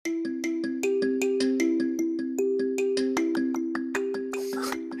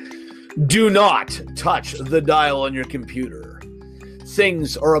Do not touch the dial on your computer.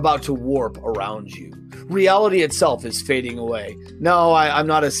 Things are about to warp around you. Reality itself is fading away. No, I'm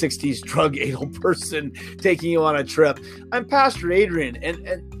not a 60s drug-addled person taking you on a trip. I'm Pastor Adrian,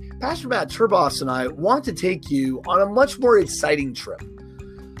 and Pastor Matt Turbos and I want to take you on a much more exciting trip.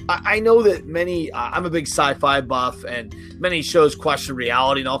 I know that I'm a big sci-fi buff, and many shows question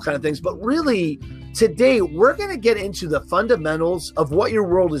reality and all kind of things, but really, today, we're going to get into the fundamentals of what your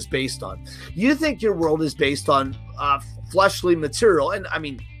world is based on. You think your world is based on fleshly material, and I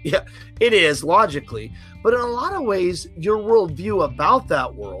mean, yeah, it is logically, but in a lot of ways, your worldview about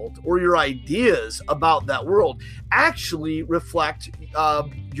that world or your ideas about that world actually reflect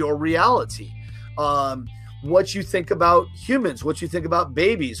your reality. What you think about humans, what you think about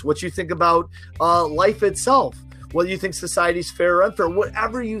babies, what you think about life itself, whether you think society's fair or unfair,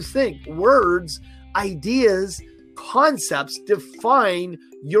 whatever you think, words, ideas, concepts define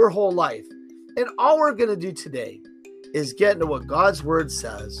your whole life. And all we're going to do today is get into what God's word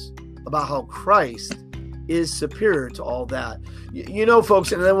says about how Christ is superior to all that. You know,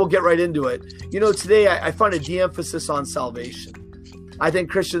 folks, and then we'll get right into it. You know, today I find a de-emphasis on salvation. I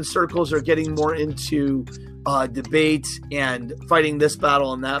think Christian circles are getting more into debate and fighting this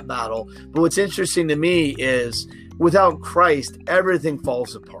battle and that battle. But what's interesting to me is without Christ, everything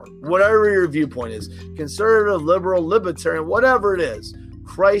falls apart. Whatever your viewpoint is, conservative, liberal, libertarian, whatever it is,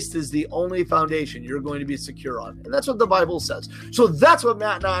 Christ is the only foundation you're going to be secure on. And that's what the Bible says. So that's what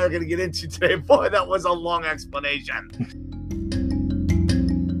Matt and I are going to get into today. Boy, that was a long explanation.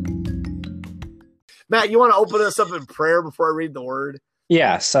 Matt, you want to open us up in prayer before I read the word?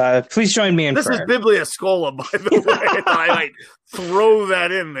 Yes, please join me in prayer. This is Biblia Scola, by the way. I might throw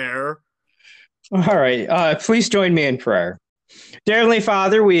that in there. All right, please join me in prayer. Dear Heavenly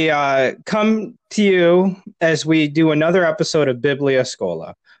Father, we come to you as we do another episode of Biblia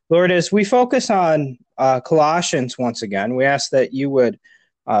Scola. Lord, as we focus on Colossians once again, we ask that you would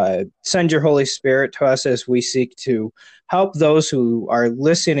send your Holy Spirit to us as we seek to help those who are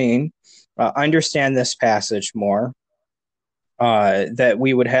listening understand this passage more. That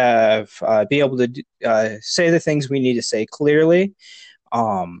we would be able to say the things we need to say clearly.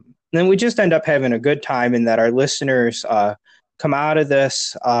 Then we just end up having a good time, and that our listeners come out of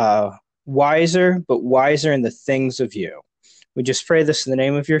this wiser, but wiser in the things of you. We just pray this in the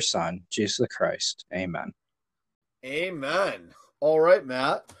name of your Son, Jesus the Christ. Amen. Amen. All right,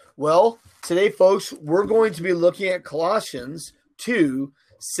 Matt. Well, today, folks, we're going to be looking at Colossians 2,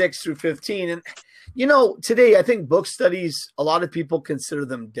 6 through 15. And you know, today I think book studies, a lot of people consider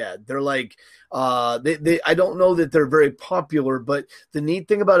them dead. They're like, I don't know that they're very popular, but the neat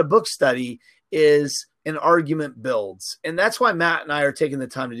thing about a book study is an argument builds. And that's why Matt and I are taking the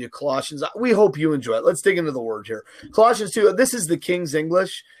time to do Colossians. We hope you enjoy it. Let's dig into the word here. Colossians 2, this is the King's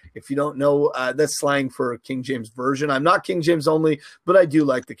English. If you don't know, that's slang for King James Version. I'm not King James only, but I do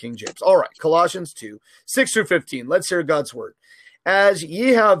like the King James. All right, Colossians 2, 6 through 15. Let's hear God's word. As ye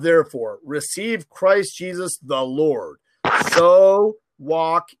have therefore received Christ Jesus the Lord, so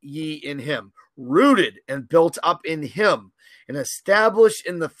walk ye in him, rooted and built up in him, and established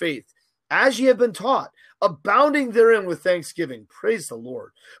in the faith, as ye have been taught, abounding therein with thanksgiving. Praise the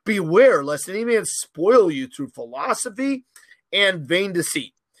Lord. Beware lest any man spoil you through philosophy and vain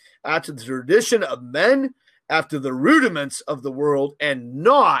deceit, after the tradition of men, after the rudiments of the world, and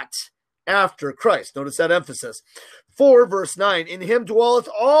not after Christ. Notice that emphasis. 4 verse 9, in him dwelleth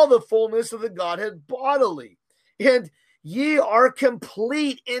all the fullness of the Godhead bodily, and ye are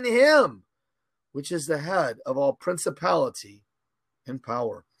complete in him, which is the head of all principality and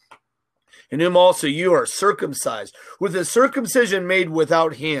power. In whom also you are circumcised, with a circumcision made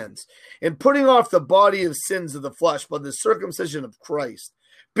without hands, and putting off the body of sins of the flesh by the circumcision of Christ,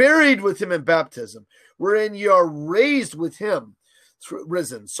 buried with him in baptism, wherein ye are raised with him,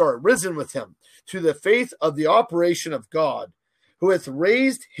 risen with him, to the faith of the operation of God, who hath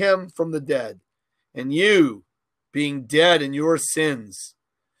raised him from the dead, and you, being dead in your sins,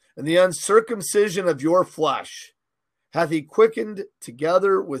 and the uncircumcision of your flesh, hath he quickened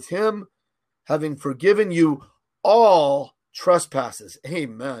together with him, having forgiven you all trespasses.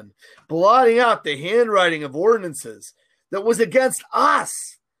 Amen. Blotting out the handwriting of ordinances that was against us,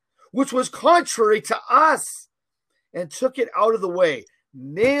 which was contrary to us, and took it out of the way,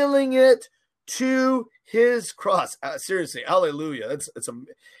 nailing it to his cross. Seriously, hallelujah.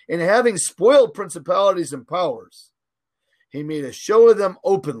 And having spoiled principalities and powers, he made a show of them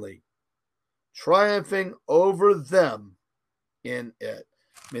openly, triumphing over them in it.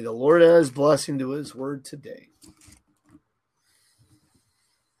 May the Lord add his blessing to his word today.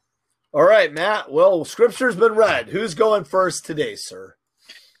 All right, Matt. Well, scripture's been read. Who's going first today, sir?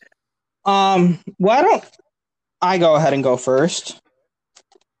 Why don't I go ahead and go first?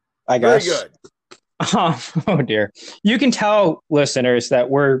 I guess. Very good. Oh dear. You can tell listeners that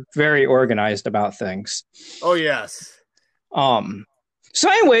we're very organized about things. Oh, yes. So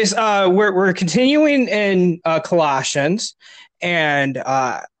anyways, we're continuing in Colossians, and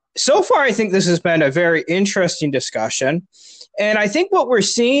so far I think this has been a very interesting discussion. And I think what we're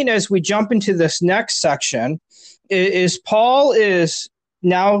seeing as we jump into this next section is Paul is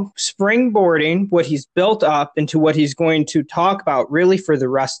now springboarding what he's built up into what he's going to talk about really for the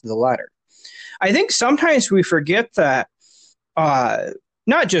rest of the letter. I think sometimes we forget that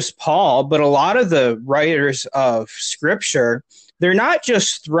not just Paul, but a lot of the writers of Scripture, they're not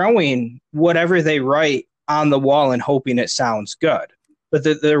just throwing whatever they write on the wall and hoping it sounds good, but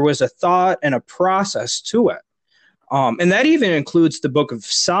that there was a thought and a process to it. And that even includes the book of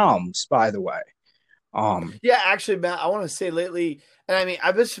Psalms, by the way. Yeah, actually, Matt, I want to say lately, and I mean,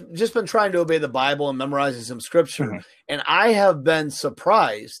 I've just been trying to obey the Bible and memorizing some scripture, and I have been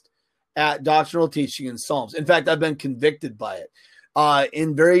surprised at doctrinal teaching in Psalms. In fact, I've been convicted by it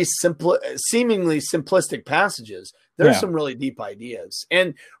in very simple, seemingly simplistic passages. There's some really deep ideas,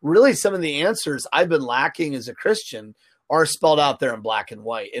 and really some of the answers I've been lacking as a Christian are spelled out there in black and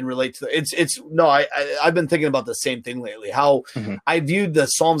white and relate to I've been thinking about the same thing lately, how I viewed the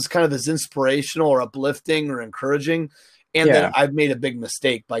Psalms kind of as inspirational or uplifting or encouraging. And then I've made a big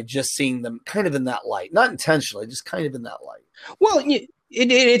mistake by just seeing them kind of in that light, not intentionally, just kind of in that light. Well,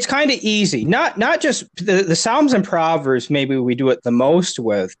 it's kind of easy, not just the Psalms and Proverbs, maybe we do it the most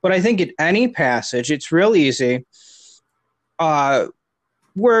with, but I think in any passage, it's real easy. Where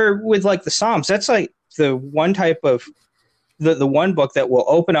with like the Psalms, that's like the one type of the one book that will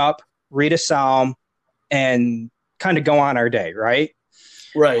open up, read a Psalm, and kind of go on our day, right?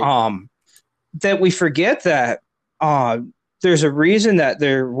 Right. That we forget that there's a reason that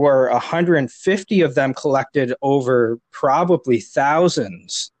there were 150 of them collected over probably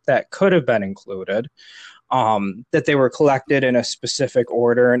thousands that could have been included, that they were collected in a specific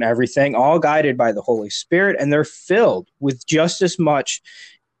order and everything, all guided by the Holy Spirit, and they're filled with just as much,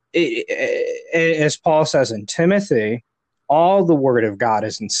 as Paul says in Timothy, all the word of God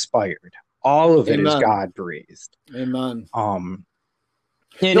is inspired. All of it is God-breathed. Amen.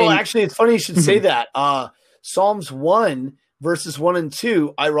 Actually, it's funny you should say that. Psalms 1, verses 1 and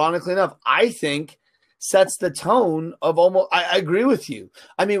 2, ironically enough, I think sets the tone of almost, I agree with you.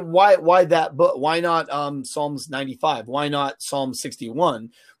 I mean, why that book? Why not Psalms 95? Why not Psalm 61?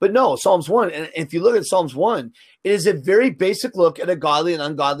 But no, Psalms 1. And if you look at Psalms 1, it is a very basic look at a godly and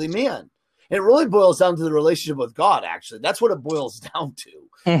ungodly man. And it really boils down to the relationship with God, actually. That's what it boils down to.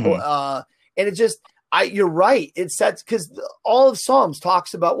 And it just, you're right. It sets, because all of Psalms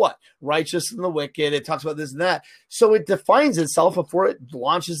talks about what? Righteous and the wicked. It talks about this and that. So it defines itself before it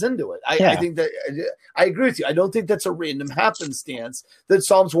launches into it. I think that, I agree with you. I don't think that's a random happenstance that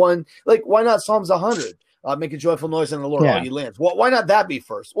Psalms 1, like, why not Psalms 100? Make a joyful noise on the Lord, all ye lands. Well, why not that be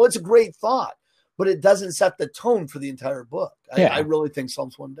first? Well, it's a great thought, but it doesn't set the tone for the entire book. I really think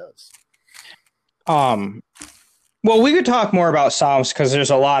Psalms 1 does. Well, we could talk more about Psalms because there's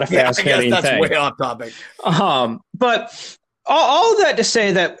a lot of fascinating things. That's way off topic. But all of that to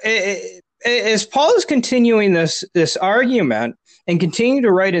say that as Paul is continuing this argument and continuing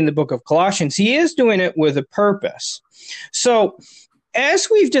to write in the book of Colossians, he is doing it with a purpose. So as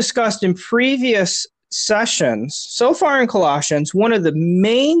we've discussed in previous sessions, so far in Colossians, one of the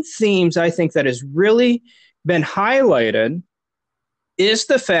main themes I think that has really been highlighted is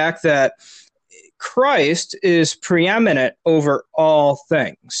the fact that Christ is preeminent over all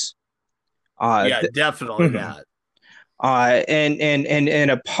things. Definitely that.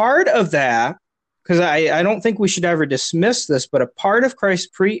 And a part of that, because I don't think we should ever dismiss this, but a part of Christ's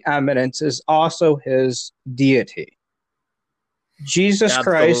preeminence is also his deity. Jesus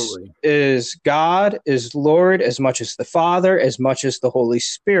Christ is God, is Lord, as much as the Father, as much as the Holy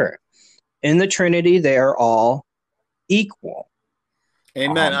Spirit. In the Trinity, they are all equal.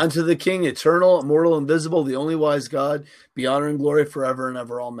 Amen. Unto the King, eternal, immortal, invisible, the only wise God, be honor and glory forever and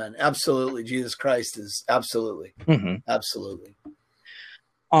ever. Amen. Absolutely. Jesus Christ is absolutely. Absolutely.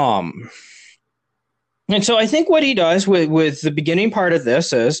 And so I think what he does with the beginning part of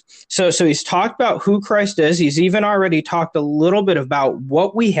this is, so he's talked about who Christ is. He's even already talked a little bit about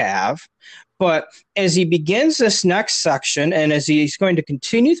what we have. But as he begins this next section, and as he's going to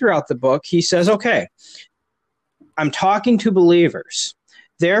continue throughout the book, he says, okay, I'm talking to believers.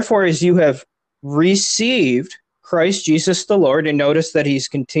 Therefore, as you have received Christ Jesus the Lord, and notice that he's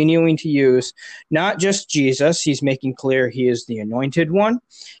continuing to use not just Jesus, he's making clear he is the anointed one.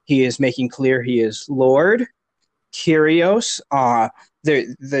 He is making clear he is Lord, Kyrios,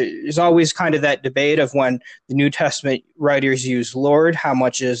 there's always kind of that debate of when the New Testament writers use Lord, how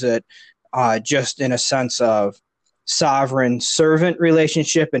much is it just in a sense of sovereign servant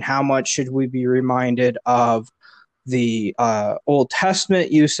relationship, and how much should we be reminded of the Old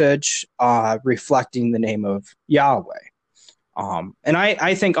Testament usage reflecting the name of Yahweh. And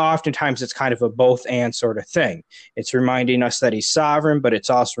I think oftentimes it's kind of a both and sort of thing. It's reminding us that he's sovereign, but it's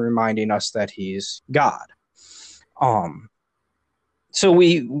also reminding us that he's God. So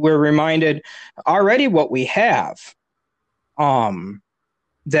we're reminded already what we have,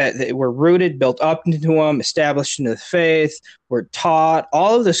 that we're rooted, built up into him, established into the faith, we're taught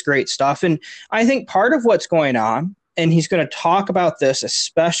all of this great stuff. And I think part of what's going on, and he's going to talk about this,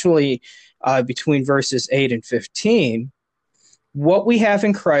 especially between verses 8 and 15, what we have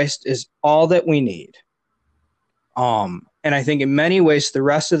in Christ is all that we need. And I think in many ways, the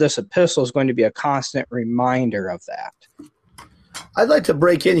rest of this epistle is going to be a constant reminder of that. I'd like to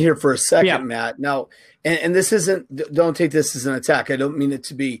break in here for a second, Matt. Now, and this isn't, don't take this as an attack. I don't mean it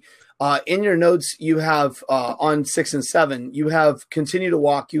to be. In your notes, you have on 6 and 7, you have continue to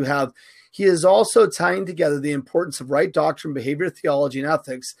walk. You have, he is also tying together the importance of right doctrine, behavior, theology, and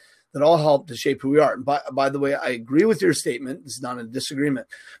ethics that all help to shape who we are. And by the way, I agree with your statement. This is not a disagreement.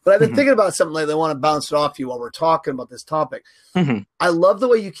 But I've been thinking about something lately. I want to bounce it off you while we're talking about this topic. I love the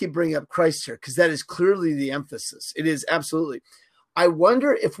way you keep bringing up Christ here, because that is clearly the emphasis. It is absolutely. I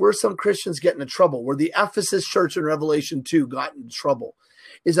wonder if we're some Christians get into trouble, where the Ephesus church in Revelation 2 got into trouble,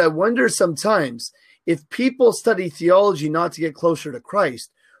 is I wonder sometimes if people study theology not to get closer to Christ,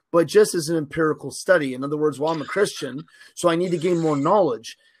 but just as an empirical study. In other words, well, I'm a Christian, so I need to gain more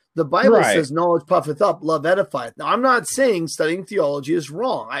knowledge. The Bible says knowledge puffeth up, love edifieth. Now, I'm not saying studying theology is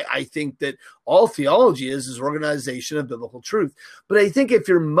wrong. I think that all theology is organization of biblical truth. But I think if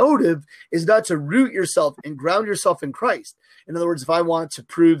your motive is not to root yourself and ground yourself in Christ, in other words, if I want to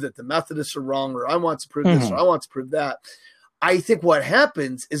prove that the Methodists are wrong, or I want to prove this, or I want to prove that, I think what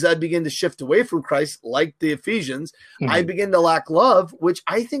happens is I begin to shift away from Christ, like the Ephesians. I begin to lack love, which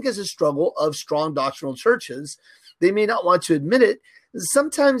I think is a struggle of strong doctrinal churches. They may not want to admit it.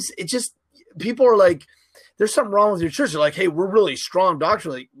 Sometimes it just, people are like, there's something wrong with your church. They're like, hey, we're really strong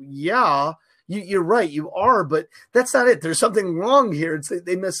doctrinally. Yeah, you're right, you are, but that's not it. There's something wrong here. It's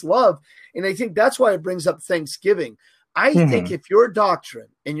they miss love. And I think that's why it brings up Thanksgiving. I think if your doctrine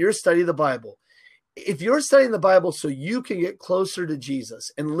and your study of the Bible, if you're studying the Bible so you can get closer to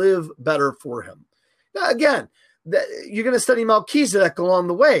Jesus and live better for him. Now, again, you're going to study Melchizedek along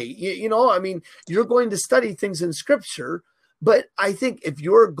the way. You know, I mean, you're going to study things in Scripture. But I think if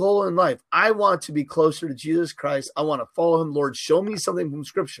your goal in life, I want to be closer to Jesus Christ, I want to follow him, Lord, show me something from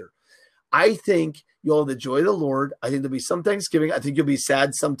Scripture. I think you'll have the joy of the Lord. I think there'll be some Thanksgiving. I think you'll be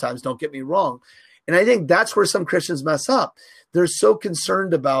sad sometimes. Don't get me wrong. And I think that's where some Christians mess up. They're so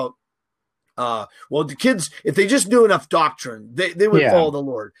concerned about, well, the kids, if they just knew enough doctrine, they would follow the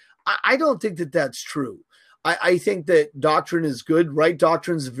Lord. I don't think that that's true. I think that doctrine is good. Right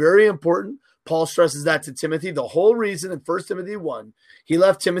doctrine is very important. Paul stresses that to Timothy. The whole reason in 1 Timothy 1, he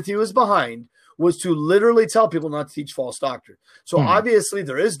left Timothy was behind, was to literally tell people not to teach false doctrine. So obviously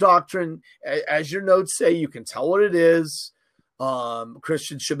there is doctrine. As your notes say, you can tell what it is.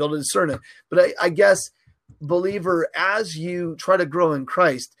 Christians should be able to discern it. But I guess, believer, as you try to grow in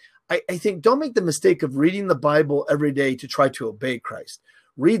Christ, I think don't make the mistake of reading the Bible every day to try to obey Christ.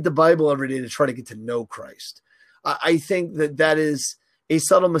 Read the Bible every day to try to get to know Christ. I think that is a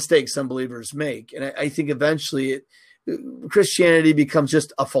subtle mistake some believers make. And I think eventually Christianity becomes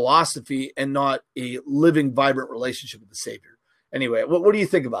just a philosophy and not a living, vibrant relationship with the Savior. Anyway, what do you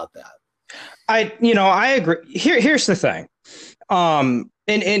think about that? I agree. Here's the thing. And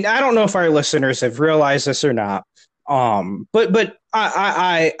I don't know if our listeners have realized this or not. But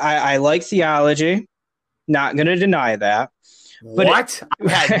I like theology. Not going to deny that. But what? I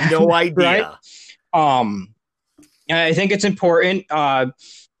had no idea. Right? I think it's important.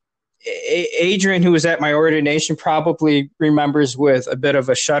 Adrian, who was at my ordination, probably remembers with a bit of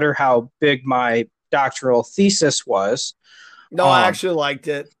a shudder how big my doctoral thesis was. No, I actually liked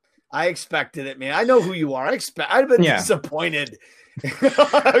it. I expected it, man. I know who you are. I'd have been disappointed.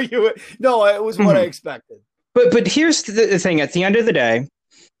 No, it was what I expected. But here's the thing. At the end of the day,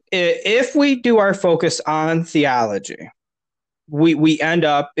 if we do our focus on theology, we end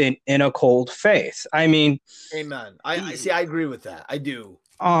up in a cold faith. I mean, amen. I see. I agree with that. I do.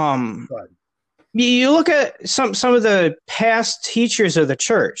 You look at some of the past teachers of the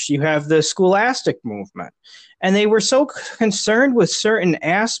church. You have the scholastic movement, and they were so concerned with certain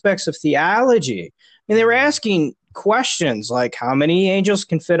aspects of theology. I mean, they were asking questions like how many angels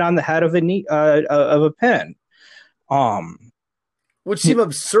can fit on the head of a pin. which seem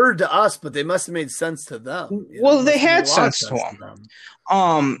absurd to us, but they must have made sense to them. Well, they had sense to them.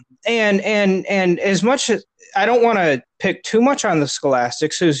 And as much as I don't want to pick too much on the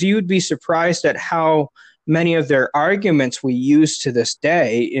scholastics, as you'd be surprised at how many of their arguments we use to this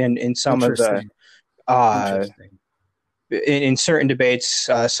day in some of the in certain debates,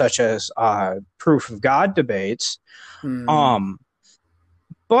 such as proof of God debates.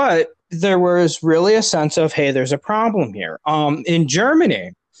 But there was really a sense of, hey, there's a problem here. In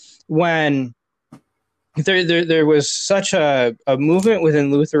Germany, when there was such a movement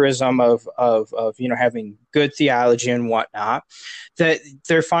within Lutheranism of having good theology and whatnot, that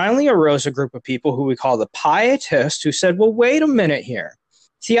there finally arose a group of people who we call the Pietists, who said, well, wait a minute here.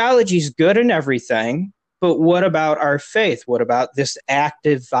 Theology's good and everything, but what about our faith? What about this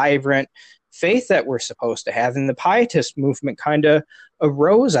active, vibrant faith that we're supposed to have? And the Pietist movement kind of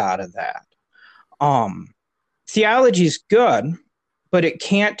arose out of that. Theology's good, but it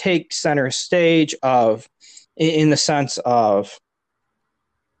can't take center stage in the sense of,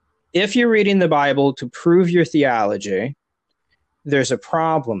 if you're reading the Bible to prove your theology, there's a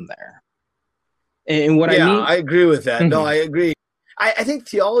problem there. And what I mean, I agree with that. No, I agree. I think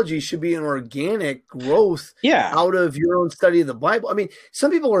theology should be an organic growth out of your own study of the Bible. I mean,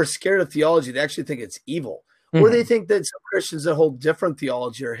 some people are scared of theology. They actually think it's evil. Or they think that some Christians that hold different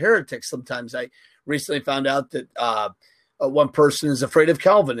theology are heretics. Sometimes I recently found out that one person is afraid of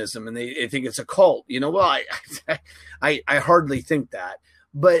Calvinism and they think it's a cult. Well, I hardly think that.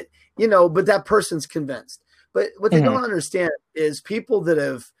 But, but that person's convinced. But what they don't understand is people that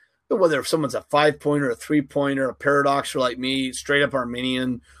have, whether if someone's a 5-pointer, a 3-pointer, a paradoxer like me, straight up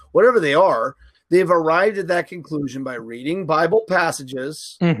Arminian, whatever they are, they've arrived at that conclusion by reading Bible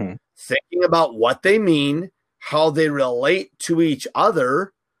passages, thinking about what they mean, how they relate to each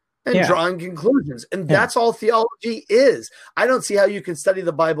other, and drawing conclusions. And that's all theology is. I don't see how you can study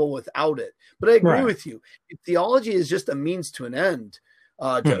the Bible without it. But I agree with you. If theology is just a means to an end,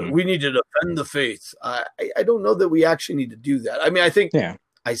 we need to defend the faith. I don't know that we actually need to do that. I mean, I think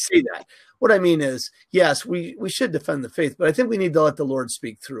I say that. What I mean is, yes, we should defend the faith, but I think we need to let the Lord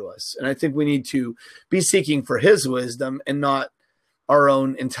speak through us. And I think we need to be seeking for his wisdom and not our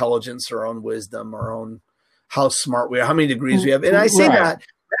own intelligence, our own wisdom, our own how smart we are, how many degrees we have. And I say that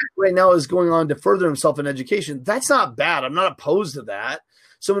right now is going on to further himself in education. That's not bad. I'm not opposed to that.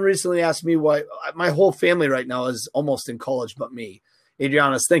 Someone recently asked me why my whole family right now is almost in college but me.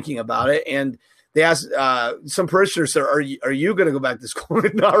 Adriana's thinking about it. And they asked some parishioners, are you going to go back to school?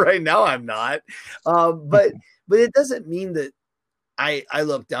 Not right now. I'm not. But it doesn't mean that I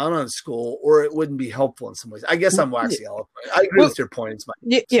look down on school or it wouldn't be helpful in some ways. I guess I'm waxing eloquent. I agree with your point.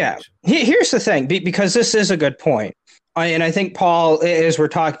 Here's the thing, because this is a good point. And I think, Paul, as we're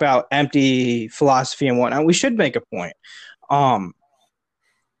talking about empty philosophy and whatnot, we should make a point.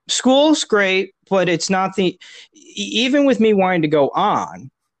 School's great, but it's not even with me wanting to go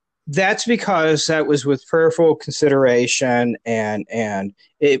on, that's because that was with prayerful consideration, and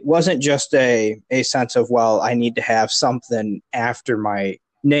it wasn't just a sense of, well, I need to have something after my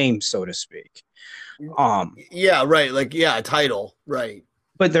name, so to speak. A title, right.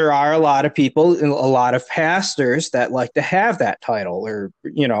 But there are a lot of people, a lot of pastors that like to have that title or,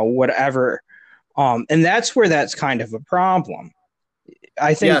 whatever. And that's where that's kind of a problem.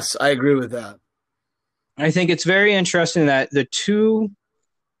 I think. Yes, I agree with that. I think it's very interesting that the two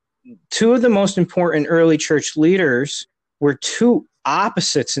of the most important early church leaders were two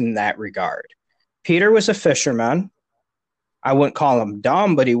opposites in that regard. Peter was a fisherman. I wouldn't call him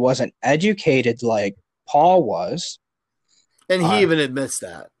dumb, but he wasn't educated like Paul was. And he even admits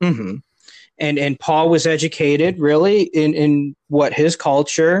that. And Paul was educated really in what his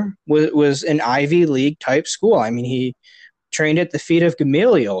culture was an Ivy League type school. I mean, he trained at the feet of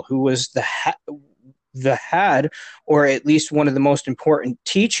Gamaliel, who was the head, or at least one of the most important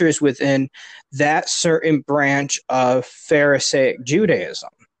teachers within that certain branch of Pharisaic Judaism.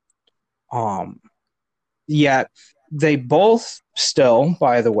 Yet they both still,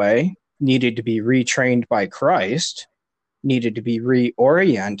 by the way, needed to be retrained by Christ, needed to be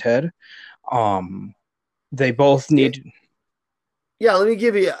reoriented. They both need. Yeah, let me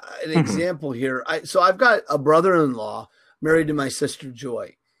give you an example here. So I've got a brother-in-law married to my sister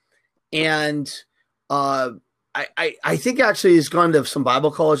Joy, and I think actually he's gone to some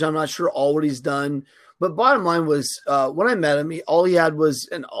Bible college. I'm not sure all what he's done, but bottom line was when I met him, all he had,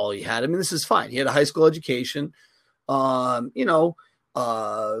 I mean, this is fine. He had a high school education, was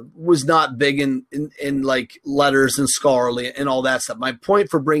not big in like letters and scholarly and all that stuff. My point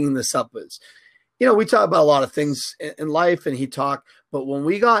for bringing this up is, we talk about a lot of things in life and he talked, but when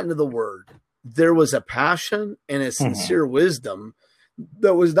we got into the word, there was a passion and a sincere wisdom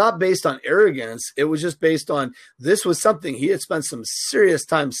that was not based on arrogance. It was just based on this was something he had spent some serious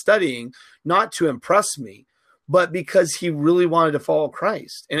time studying, not to impress me, but because he really wanted to follow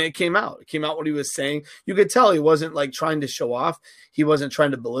Christ. And it came out. It came out what he was saying. You could tell he wasn't like trying to show off. He wasn't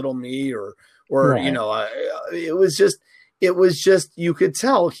trying to belittle me or right. It was just, you could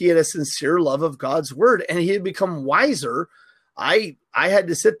tell he had a sincere love of God's word, and he had become wiser. I had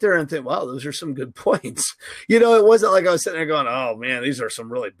to sit there and think, wow, those are some good points. It wasn't like I was sitting there going, oh man, these are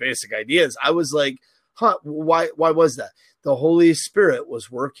some really basic ideas. I was like, why was that? The Holy Spirit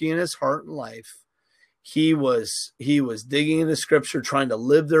was working in his heart and life. He was digging into scripture, trying to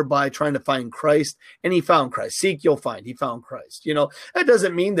live thereby, trying to find Christ, and he found Christ. Seek, you'll find. He found Christ. That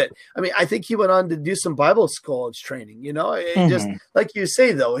doesn't mean that. I mean, I think he went on to do some Bible college training. It just like you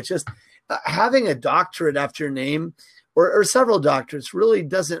say, though, it's just having a doctorate after your name or several doctorates really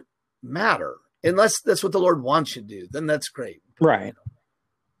doesn't matter unless that's what the Lord wants you to do. Then that's great, right?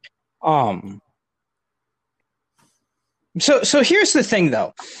 So here's the thing,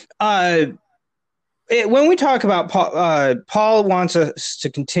 though. When we talk about Paul wants us to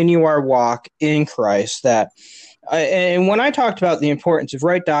continue our walk in Christ, and when I talked about the importance of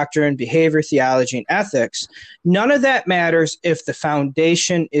right doctrine, behavior, theology, and ethics, none of that matters if the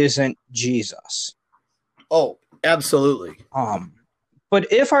foundation isn't Jesus. Oh, absolutely.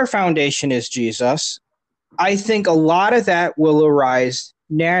 But if our foundation is Jesus, I think a lot of that will arise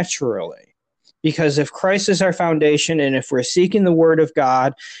naturally. Because if Christ is our foundation, and if we're seeking the word of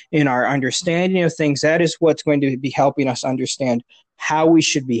God in our understanding of things, that is what's going to be helping us understand how we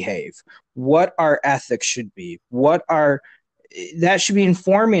should behave, what our ethics should be, that should be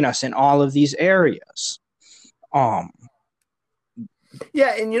informing us in all of these areas. Yeah,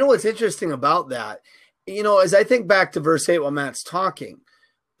 and what's interesting about that, as I think back to verse 8 while Matt's talking,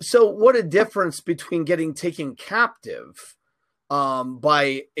 so what a difference between getting taken captive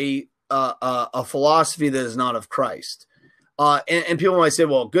by a philosophy that is not of Christ. And people might say,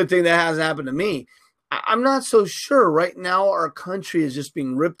 well, good thing that hasn't happened to me. I'm not so sure. Right now, our country is just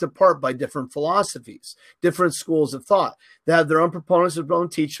being ripped apart by different philosophies, different schools of thought. They have their own proponents, their own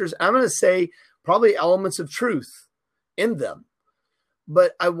teachers. I'm going to say probably elements of truth in them.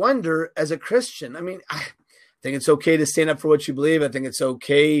 But I wonder, as a Christian, I think it's okay to stand up for what you believe. I think it's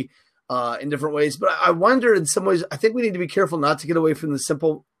okay in different ways. But I wonder, in some ways, I think we need to be careful not to get away from the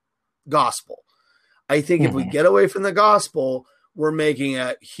simple gospel. I think if we get away from the gospel, we're making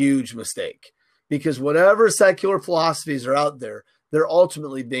a huge mistake, because whatever secular philosophies are out there, they're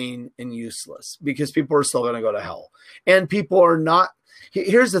ultimately vain and useless, because people are still going to go to hell. And people are not.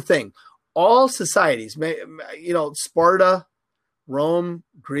 Here's the thing. All societies, Sparta, Rome,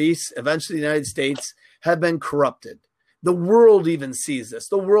 Greece, eventually the United States, have been corrupted. The world even sees this.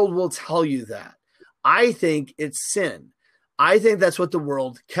 The world will tell you that. I think it's sin. I think that's what the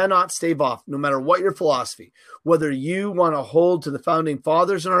world cannot stave off, no matter what your philosophy. Whether you want to hold to the founding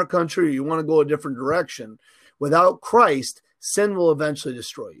fathers in our country or you want to go a different direction, without Christ, sin will eventually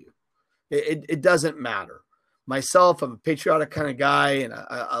destroy you. It doesn't matter. Myself, I'm a patriotic kind of guy, and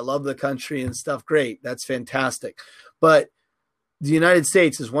I love the country and stuff. Great. That's fantastic. But the United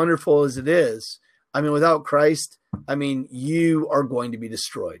States, as wonderful as it is, without Christ, you are going to be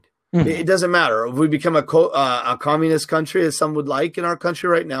destroyed. Mm-hmm. It doesn't matter if we become a communist country, as some would like in our country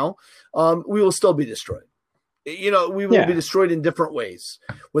right now. We will still be destroyed. We will be destroyed in different ways.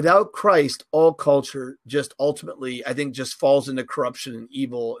 Without Christ, all culture just ultimately, I think, just falls into corruption and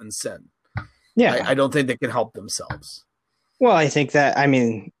evil and sin. Yeah, I don't think they can help themselves. Well, I think that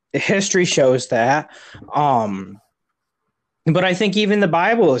history shows that. But I think even the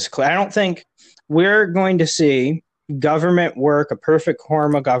Bible is clear. I don't think we're going to see government work, a perfect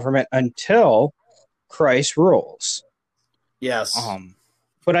form of government, until Christ rules. Yes.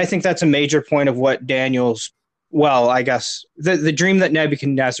 But I think that's a major point of what Daniel's, I guess, the dream that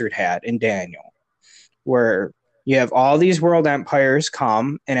Nebuchadnezzar had in Daniel, where you have all these world empires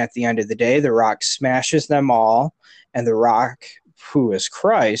come, and at the end of the day, the rock smashes them all, and the rock, who is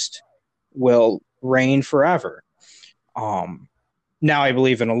Christ, will reign forever. Now I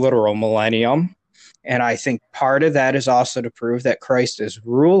believe in a literal millennium. And I think part of that is also to prove that Christ as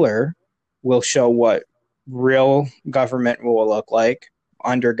ruler will show what real government will look like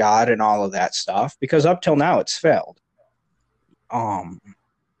under God and all of that stuff, because up till now it's failed. And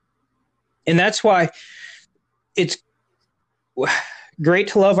that's why it's great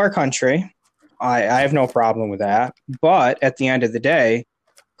to love our country. I have no problem with that. But at the end of the day,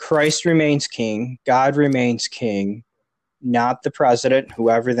 Christ remains king. God remains king, not the president,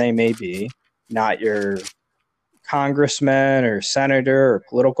 whoever they may be. Not your congressman or senator or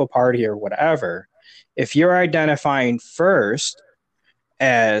political party or whatever. If you're identifying first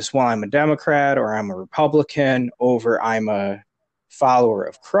as, well, I'm a Democrat or I'm a Republican over I'm a follower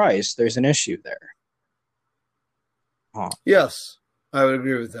of Christ, there's an issue there. Yes, I would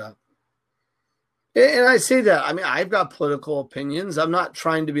agree with that. And I say that, I mean, I've got political opinions. I'm not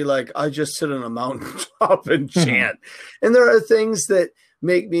trying to be like, I just sit on a mountaintop and chant. And there are things that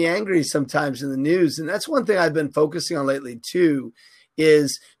make me angry sometimes in the news. And that's one thing I've been focusing on lately too,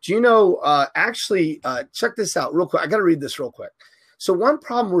 is, do you know, check this out real quick. I got to read this real quick. So one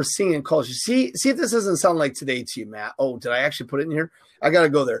problem we're seeing in culture, see if this doesn't sound like today to you, Matt. Oh, did I actually put it in here? I got to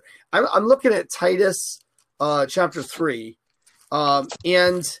go there. I'm looking at Titus chapter 3.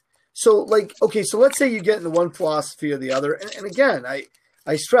 And so, like, okay, so let's say you get into one philosophy or the other. And again,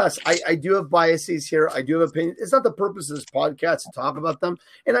 I stress, I do have biases here. I do have opinions. It's not the purpose of this podcast to talk about them.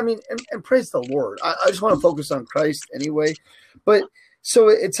 And I mean, and praise the Lord. I just want to focus on Christ anyway. But so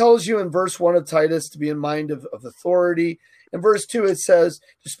it tells you in verse 1 of Titus to be in mind of authority. In verse 2, it says,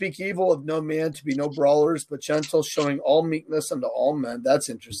 to speak evil of no man, to be no brawlers, but gentle, showing all meekness unto all men. That's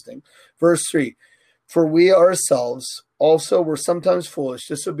interesting. Verse 3, for we ourselves also were sometimes foolish,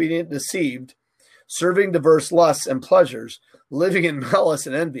 disobedient, deceived, serving diverse lusts and pleasures, living in malice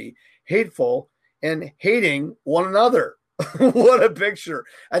and envy, hateful, and hating one another. What a picture.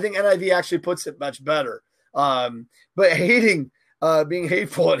 I think NIV actually puts it much better. But hating, being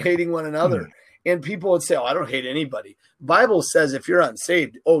hateful and hating one another. And people would say, oh, I don't hate anybody. Bible says if you're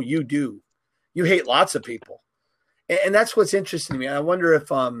unsaved, oh, you do. You hate lots of people. And that's what's interesting to me. I wonder if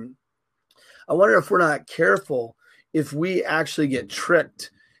we're not careful, if we actually get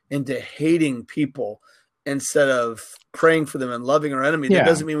tricked into hating people instead of praying for them and loving our enemy. That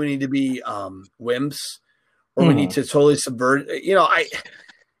doesn't mean we need to be wimps or we need to totally subvert. I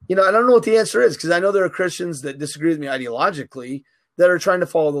don't know what the answer is, because I know there are Christians that disagree with me ideologically that are trying to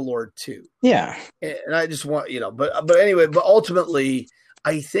follow the Lord too. Yeah. And I just want, but anyway, but ultimately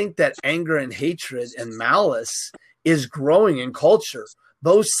I think that anger and hatred and malice is growing in culture.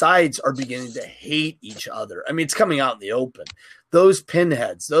 Both sides are beginning to hate each other. I mean, it's coming out in the open. Those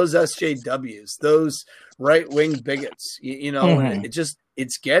pinheads, those SJWs, those right-wing bigots,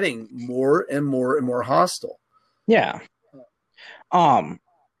 it's getting more and more and more hostile. Yeah. And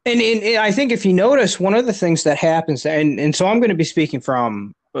I think if you notice, one of the things that happens, and so I'm going to be speaking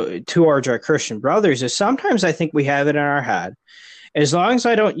from to our Christian brothers, is sometimes I think we have it in our head. As long as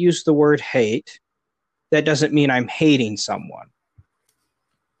I don't use the word hate, that doesn't mean I'm hating someone.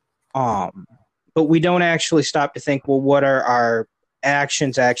 But we don't actually stop to think, well, what are our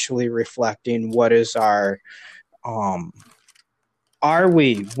actions actually reflecting? What is our, are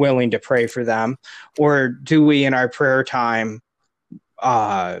we willing to pray for them? Or do we in our prayer time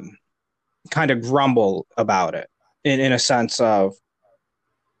kind of grumble about it in a sense of,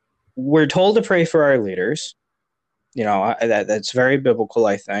 we're told to pray for our leaders. That's very biblical,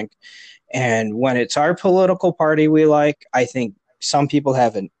 I think. And when it's our political party we like, I think some people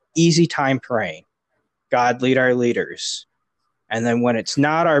have an easy time praying, God, lead our leaders. And then when it's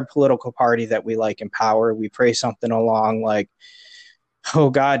not our political party that we like in power, we pray something along like, oh,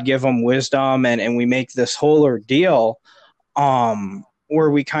 God, give them wisdom. And we make this whole ordeal where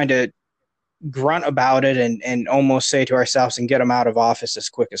we kind of grunt about it and almost say to ourselves and get them out of office as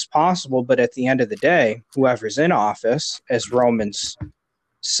quick as possible. But at the end of the day, whoever's in office, as Romans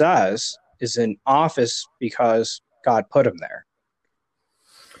says, is in office because God put him there.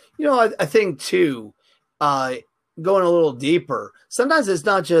 I think, too, going a little deeper, sometimes it's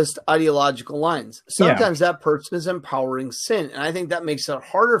not just ideological lines. Sometimes that person is empowering sin. And I think that makes it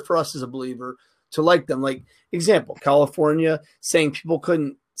harder for us as a believer to like them. Like, example, California saying people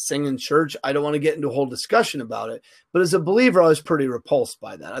couldn't sing in church. I don't want to get into a whole discussion about it. But as a believer, I was pretty repulsed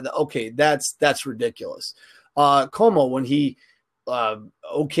by that. I thought, okay, that's ridiculous. Como, when he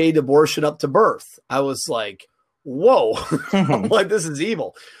okayed abortion up to birth, I was like, whoa, like, this is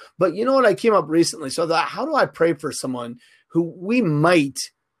evil. But you know what? I came up recently. So I thought, how do I pray for someone who we might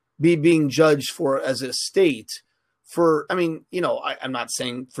be being judged for as a state for, I'm not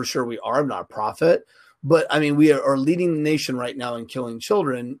saying for sure we are. I'm not a prophet, but I mean, we are leading the nation right now in killing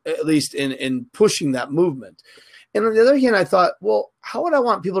children, at least in pushing that movement. And on the other hand, I thought, well, how would I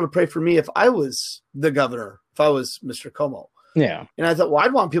want people to pray for me if I was the governor, if I was Mr. Como? Yeah. And I thought, well,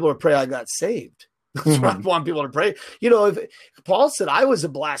 I'd want people to pray I got saved. That's what I want people to pray. If Paul said I was a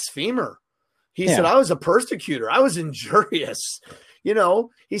blasphemer, he said I was a persecutor, I was injurious.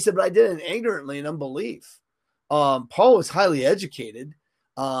 He said, but I did it ignorantly in unbelief. Paul was highly educated,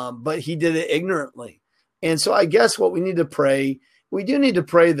 but he did it ignorantly. And so I guess what we need to pray, we do need to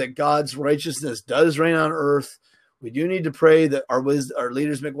pray that God's righteousness does reign on earth. We do need to pray that our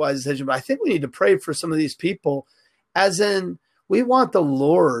leaders make wise decisions. But I think we need to pray for some of these people, as in, we want the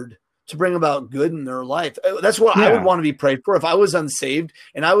Lord to bring about good in their life. That's what I would want to be prayed for if I was unsaved.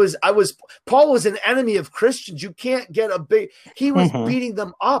 And Paul was an enemy of Christians. You can't get he was beating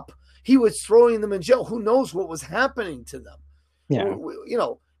them up. He was throwing them in jail. Who knows what was happening to them? Yeah.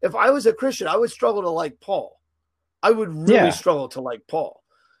 If I was a Christian, I would struggle to like Paul. I would really struggle to like Paul.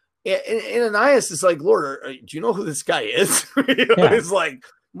 And Ananias is like, Lord, do you know who this guy is? It's like,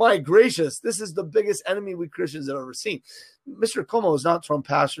 my gracious, this is the biggest enemy we Christians have ever seen. Mr. Como has not thrown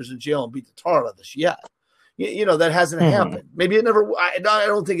pastors in jail and beat the tar out of us yet. That hasn't happened. Maybe it never, I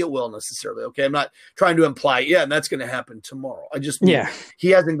don't think it will necessarily. Okay. I'm not trying to imply, and that's going to happen tomorrow. I just mean he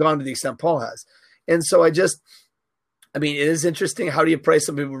hasn't gone to the extent Paul has. And so it is interesting. How do you pray?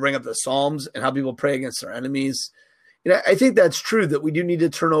 Some people bring up the Psalms and how people pray against their enemies. I think that's true, that we do need to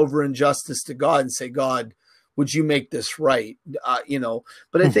turn over injustice to God and say, God, would you make this right?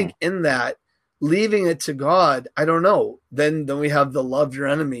 But I think in that, leaving it to God, I don't know. Then we have the love your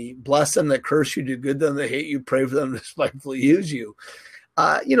enemy, bless them that curse you, do good them that hate you, pray for them to spitefully use you.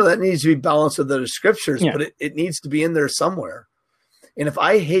 That needs to be balanced with the scriptures, but it needs to be in there somewhere. And if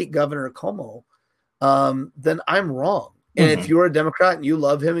I hate Governor Cuomo, then I'm wrong. And if you're a Democrat and you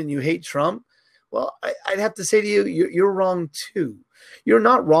love him and you hate Trump, well, I'd have to say to you, you're wrong too. You're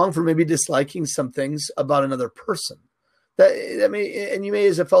not wrong for maybe disliking some things about another person. And you may,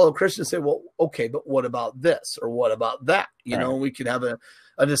 as a fellow Christian, say, well, okay, but what about this or what about that? We could have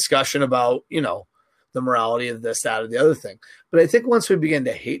a discussion about, the morality of this, that, or the other thing. But I think once we begin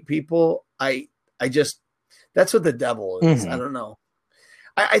to hate people, that's what the devil is. I don't know.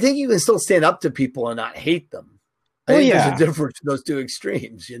 I think you can still stand up to people and not hate them. I think there's a difference in those two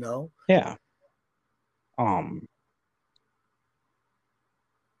extremes, Yeah.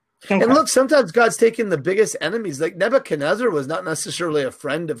 Okay. And look, sometimes God's taken the biggest enemies. Like Nebuchadnezzar was not necessarily a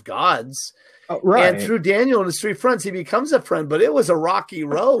friend of God's. Right. And through Daniel and his 3 friends, he becomes a friend, but it was a rocky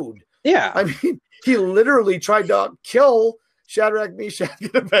road. Yeah. He literally tried to kill Shadrach, Meshach,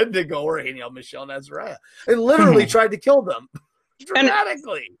 and Abednego, or Mishael, and Azariah. He literally tried to kill them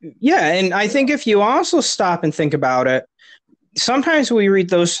dramatically. And I think if you also stop and think about it, sometimes we read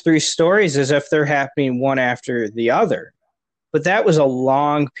those 3 stories as if they're happening one after the other. But that was a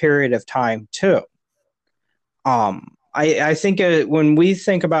long period of time too. I think when we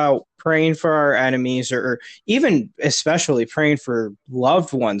think about praying for our enemies, or even especially praying for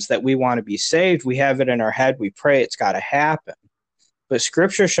loved ones that we want to be saved, we have it in our head. We pray it's got to happen. But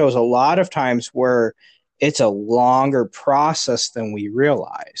Scripture shows a lot of times where it's a longer process than we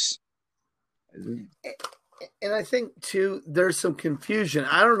realize. And I think too, there's some confusion.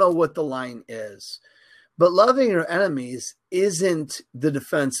 I don't know what the line is. But loving your enemies isn't the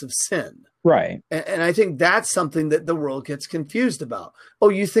defense of sin. Right. And I think that's something that the world gets confused about. Oh,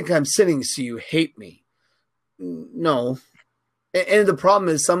 you think I'm sinning, so you hate me. No. And the problem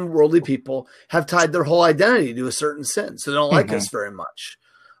is some worldly people have tied their whole identity to a certain sin. So they don't like us very much.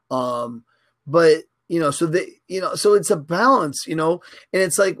 But, so it's a balance, and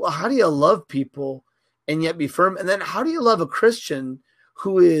it's like, well, how do you love people and yet be firm? And then how do you love a Christian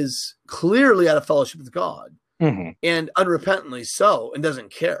who is clearly out of fellowship with God and unrepentantly so, and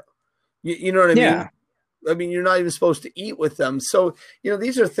doesn't care? You know what I mean? Yeah. I mean, you're not even supposed to eat with them. So,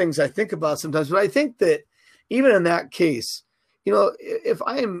 these are things I think about sometimes, but I think that even in that case, if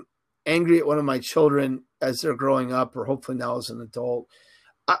I am angry at one of my children as they're growing up, or hopefully now as an adult,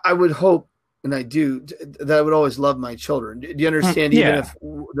 I would hope, and I do, that I would always love my children. Do you understand? Even if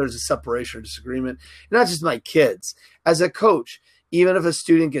there's a separation or disagreement, not just my kids. As a coach, even if a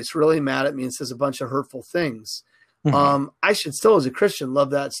student gets really mad at me and says a bunch of hurtful things, I should still, as a Christian, love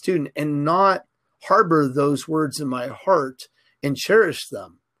that student and not harbor those words in my heart and cherish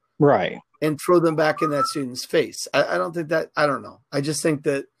them. Right. And throw them back in that student's face. I don't think that, I don't know. I just think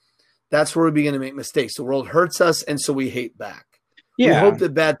that that's where we begin to make mistakes. The world hurts us, and so we hate back. Yeah. We hope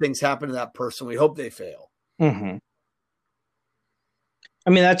that bad things happen to that person. We hope they fail. I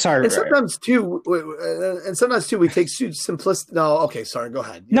mean, that's our. And sometimes too, we take simplicity. No, okay, sorry. Go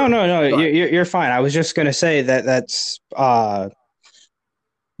ahead. No. You're fine. I was just going to say that's a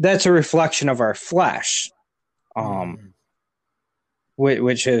reflection of our flesh,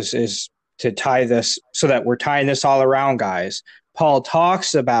 which is to tie this so that we're tying this all around, guys. Paul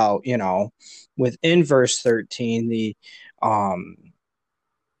talks about, within verse 13,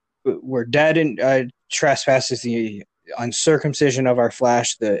 we're dead in trespasses, the uncircumcision of our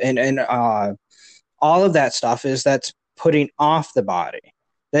flesh, and all of that stuff that's putting off the body.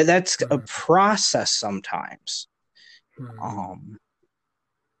 That's a process sometimes.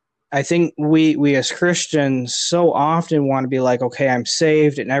 I think we as Christians so often want to be like, okay, I'm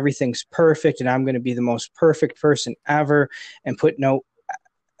saved and everything's perfect and I'm going to be the most perfect person ever, and put no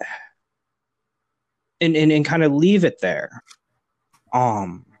and kind of leave it there.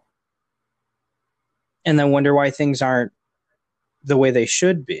 And then wonder why things aren't the way they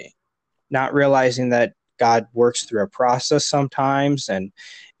should be, not realizing that God works through a process sometimes, and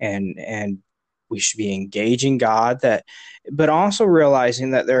we should be engaging God, but also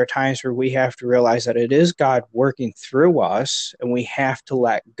realizing that there are times where we have to realize that it is God working through us, and we have to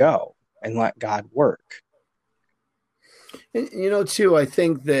let go and let God work. And, too, I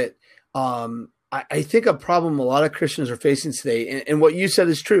think that I think a problem a lot of Christians are facing today, and what you said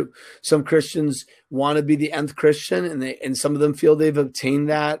is true. Some Christians want to be the nth Christian, and some of them feel they've obtained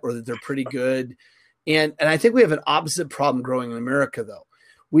that, or that they're pretty good. And I think we have an opposite problem growing in America, though.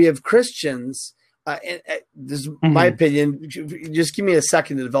 We have Christians, and this is my opinion. Just give me a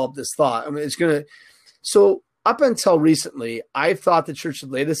second to develop this thought. I mean, so up until recently, I thought the Church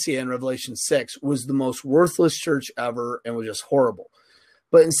of Laodicea in Revelation 6 was the most worthless church ever and was just horrible.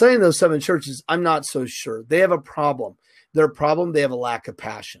 But in studying those 7 churches, I'm not so sure. They have a problem. Their problem, they have a lack of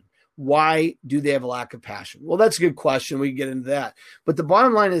passion. Why do they have a lack of passion? Well, that's a good question. We can get into that. But the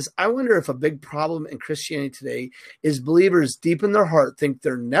bottom line is, I wonder if a big problem in Christianity today is believers deep in their heart think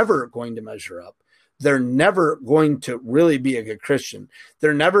they're never going to measure up. They're never going to really be a good Christian.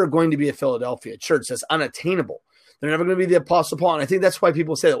 They're never going to be a Philadelphia church. That's unattainable. They're never going to be the Apostle Paul. And I think that's why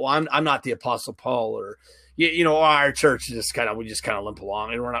people say that, well, I'm not the Apostle Paul, or our church is we just kind of limp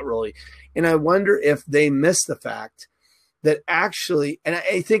along and we're not really. And I wonder if they miss the fact that actually, and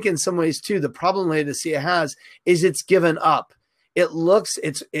I think in some ways too, the problem Laodicea has is it's given up.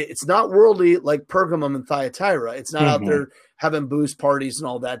 It's not worldly like Pergamum and Thyatira. It's not out there having booze parties and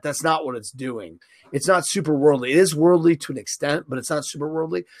all that. That's not what it's doing. It's not super worldly. It is worldly to an extent, but it's not super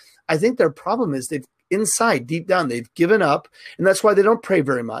worldly. I think their problem is inside, deep down, they've given up, and that's why they don't pray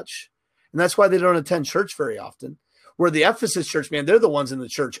very much. And that's why they don't attend church very often. Where the Ephesus church, man, they're the ones in the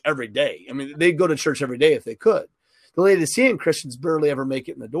church every day. I mean, they'd go to church every day if they could. The Laodicean Christians barely ever make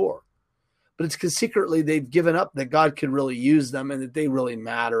it in the door. But it's because secretly they've given up that God could really use them and that they really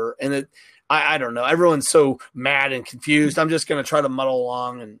matter. And that, I don't know, everyone's so mad and confused. I'm just going to try to muddle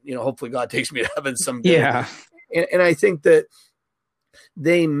along and, hopefully God takes me to heaven someday. Yeah. And I think that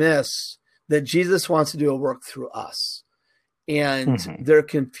they miss that Jesus wants to do a work through us. And their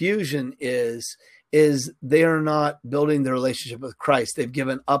confusion is they are not building their relationship with Christ. They've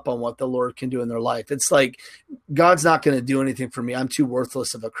given up on what the Lord can do in their life. It's like, God's not going to do anything for me. I'm too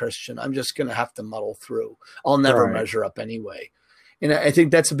worthless of a Christian. I'm just going to have to muddle through. I'll never measure up anyway. And I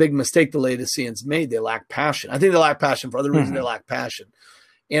think that's a big mistake the Laodiceans made. They lack passion. I think they lack passion for other reasons. They lack passion.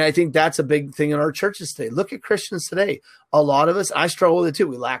 And I think that's a big thing in our churches today. Look at Christians today. A lot of us, I struggle with it too.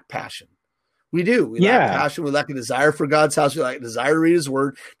 We lack passion. We do. We lack passion. We lack a desire for God's house. We lack a desire to read his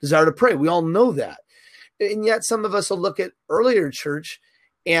word, desire to pray. We all know that. And yet some of us will look at earlier church.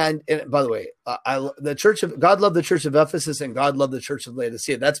 And by the way, God loved the church of Ephesus and God loved the church of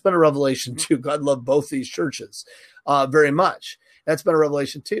Laodicea. That's been a revelation too. God loved both these churches very much. That's been a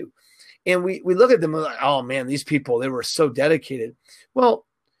revelation too. And we look at them and we're like, oh man, these people, they were so dedicated. Well,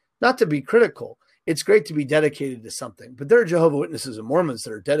 not to be critical. It's great to be dedicated to something, but there are Jehovah's Witnesses and Mormons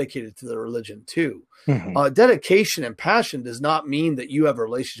that are dedicated to their religion too. Dedication and passion does not mean that you have a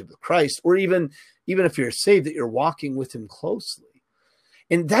relationship with Christ, or even if you're saved, that you're walking with him closely.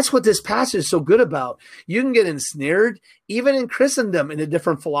 And that's what this passage is so good about. You can get ensnared even in Christendom into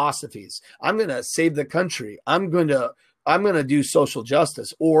different philosophies. I'm going to save the country. I'm going to do social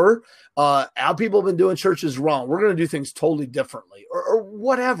justice, or how people have been doing church is wrong. We're going to do things totally differently, or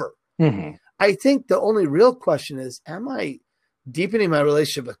whatever. I think the only real question is, am I deepening my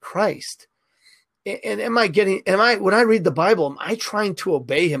relationship with Christ? And when I read the Bible, am I trying to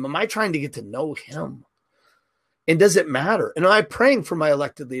obey him? Am I trying to get to know him? And does it matter? And am I praying for my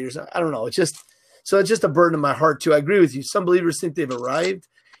elected leaders? I don't know. It's just a burden in my heart too. I agree with you. Some believers think they've arrived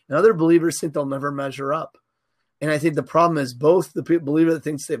and other believers think they'll never measure up. And I think the problem is both the believer that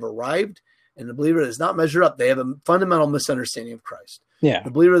thinks they've arrived and the believer that does not measure up, they have a fundamental misunderstanding of Christ. Yeah.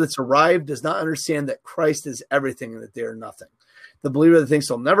 The believer that's arrived does not understand that Christ is everything and that they are nothing. The believer that thinks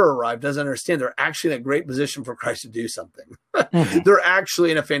they'll never arrive doesn't understand they're actually in a great position for Christ to do something. They're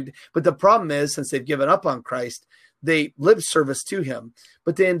actually in but the problem is, since they've given up on Christ, they lip service to him,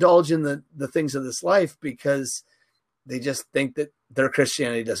 but they indulge in the things of this life because they just think that their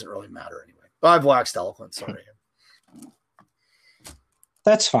Christianity doesn't really matter anyway. Well, I've waxed eloquent. Sorry.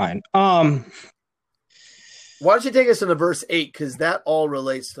 That's fine. Why don't you take us into verse 8? Because that all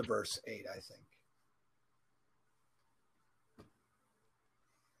relates to verse 8, I think.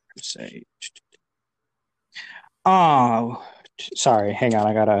 say. Oh, sorry. Hang on.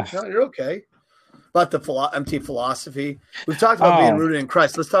 I gotta. No, you're okay. About the empty philosophy. We've talked about being rooted in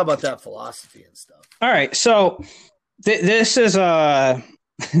Christ. Let's talk about that philosophy and stuff. All right. So this is a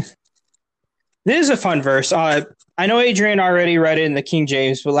this is a fun verse. I know Adrian already read it in the King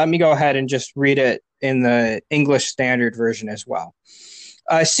James, but let me go ahead and just read it in the English Standard Version as well.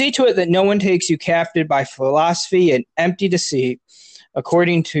 See to it that no one takes you captive by philosophy and empty deceit,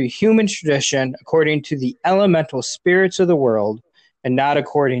 according to human tradition, according to the elemental spirits of the world, and not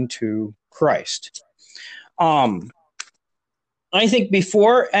according to Christ. I think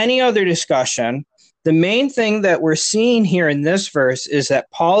before any other discussion, the main thing that we're seeing here in this verse is that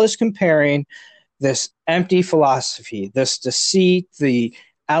Paul is comparing this empty philosophy, this deceit, the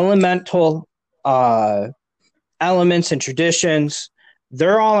elemental elements and traditions.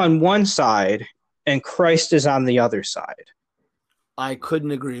 They're all on one side, and Christ is on the other side. I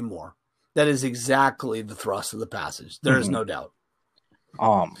couldn't agree more. That is exactly the thrust of the passage. There is no doubt.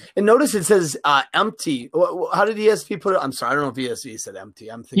 And notice it says empty. How did ESV put it? I'm sorry, I don't know if ESV said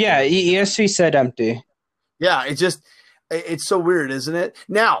empty. I'm thinking. Yeah, ESV said empty. Yeah, it's so weird, isn't it?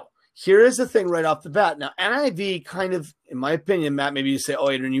 Now, here is the thing right off the bat. Now, NIV kind of, in my opinion, Matt, maybe you say, oh,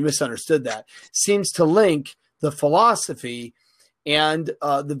 Adrian, you misunderstood that, seems to link the philosophy and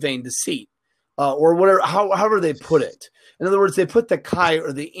the vain deceit, or whatever, however they put it. In other words, they put the chi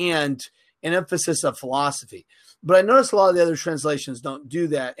or the and in emphasis of philosophy. But I notice a lot of the other translations don't do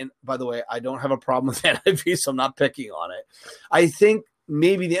that. And by the way, I don't have a problem with NIV, so I'm not picking on it. I think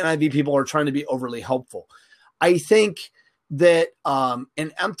maybe the NIV people are trying to be overly helpful. I think that an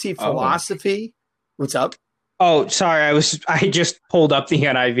empty philosophy. What's up? Oh, sorry. I just pulled up the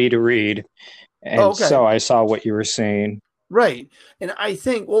NIV to read. And so I saw what you were saying. Right. And I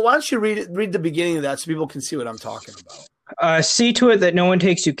think, well, why don't you read the beginning of that so people can see what I'm talking about? See to it that no one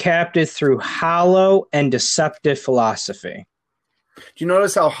takes you captive through hollow and deceptive philosophy. Do you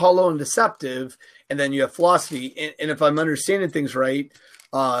notice how hollow and deceptive, and then you have philosophy? And if I'm understanding things right,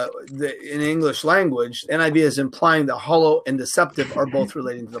 in English language, NIV is implying that hollow and deceptive are both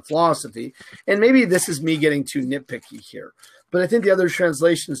relating to the philosophy. And maybe this is me getting too nitpicky here, but I think the other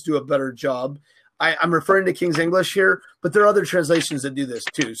translations do a better job. I'm referring to King's English here, but there are other translations that do this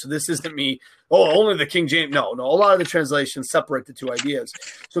too. So this isn't me, only the King James. No, a lot of the translations separate the two ideas.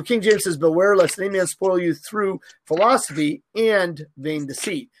 So King James says, beware lest any man spoil you through philosophy and vain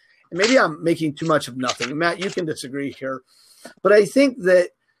deceit. And maybe I'm making too much of nothing. Matt, you can disagree here. But I think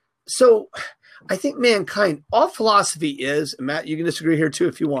mankind, all philosophy is, and Matt, you can disagree here too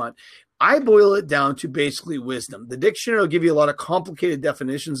if you want. I boil it down to basically wisdom. The dictionary will give you a lot of complicated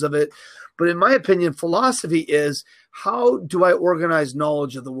definitions of it. But in my opinion, philosophy is, how do I organize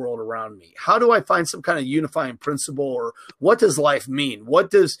knowledge of the world around me? How do I find some kind of unifying principle, or what does life mean? What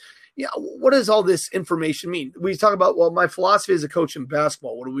does all this information mean? We talk about, well, my philosophy as a coach in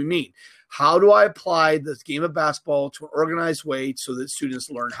basketball. What do we mean? How do I apply this game of basketball to an organized way so that students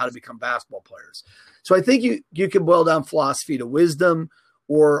learn how to become basketball players? So I think you can boil down philosophy to wisdom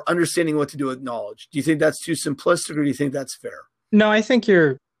or understanding what to do with knowledge. Do you think that's too simplistic, or do you think that's fair? No, I think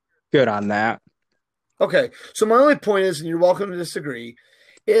you're good on that. Okay. So my only point is, and you're welcome to disagree,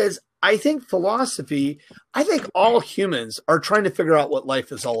 is I think all humans are trying to figure out what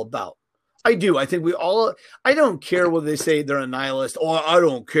life is all about. I do. I think I don't care whether they say they're a nihilist. Oh, I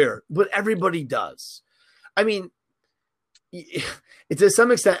don't care. But everybody does. I mean, to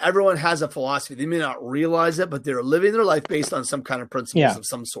some extent, everyone has a philosophy. They may not realize it, but they're living their life based on some kind of principles of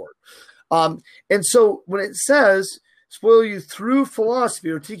some sort. And so when it says, spoil you through philosophy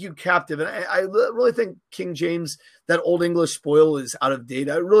or take you captive, and I really think King James, that Old English spoil, is out of date.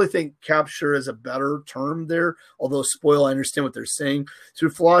 I really think capture is a better term there, although spoil, I understand what they're saying, through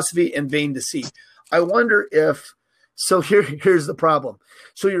philosophy and vain deceit. I wonder if, so here's the problem.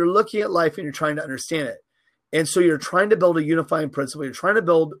 So you're looking at life and you're trying to understand it. And so you're trying to build a unifying principle. You're trying to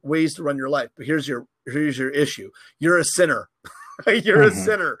build ways to run your life. But here's your issue. You're a sinner. You're a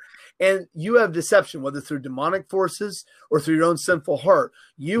sinner. And you have deception, whether through demonic forces or through your own sinful heart.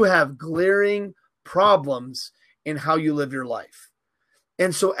 You have glaring problems in how you live your life.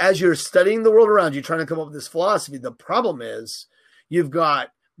 And so as you're studying the world around you, trying to come up with this philosophy, the problem is you've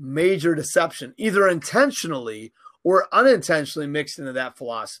got major deception, either intentionally or unintentionally mixed into that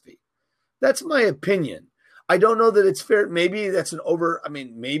philosophy. That's my opinion. I don't know that it's fair. Maybe that's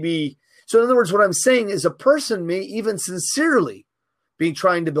maybe. So in other words, what I'm saying is a person may even sincerely be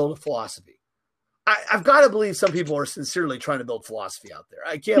trying to build a philosophy. I've got to believe some people are sincerely trying to build philosophy out there.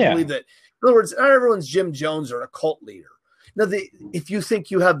 I can't believe that. In other words, not everyone's Jim Jones or a cult leader. Now, if you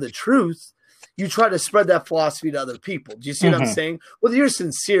think you have the truth, you try to spread that philosophy to other people. Do you see what I'm saying? Whether you're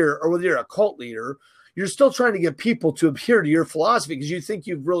sincere or whether you're a cult leader, you're still trying to get people to adhere to your philosophy because you think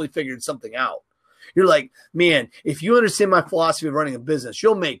you've really figured something out. You're like, man, if you understand my philosophy of running a business,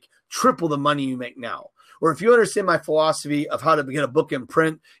 you'll make triple the money you make now. Or if you understand my philosophy of how to get a book in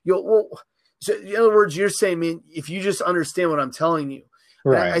print, so in other words, you're saying, man, if you just understand what I'm telling you.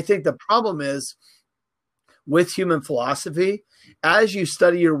 Right. I think the problem is with human philosophy, as you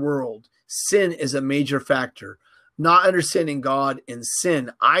study your world, sin is a major factor. Not understanding God and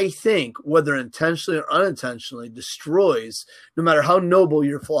sin, I think, whether intentionally or unintentionally, destroys, no matter how noble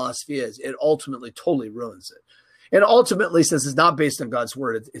your philosophy is, it ultimately totally ruins it. And ultimately, since it's not based on God's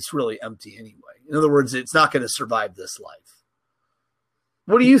word, it's really empty anyway. In other words, it's not going to survive this life.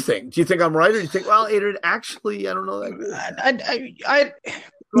 What do you think? Do you think I'm right, or do you think, well, Adrian, actually, I don't know that.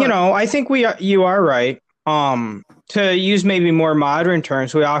 I think you are right. To use maybe more modern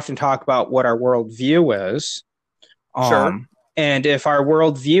terms, we often talk about what our worldview is. Sure. And if our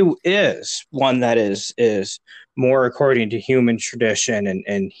worldview is one that is more according to human tradition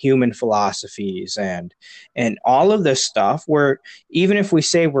and human philosophies and all of this stuff, where even if we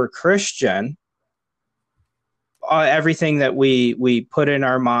say we're Christian, everything that we put in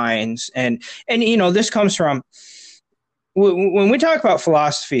our minds and this comes from when we talk about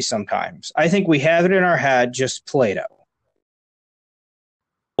philosophy. Sometimes I think we have it in our head, just Plato,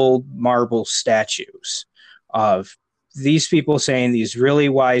 old marble statues of these people saying these really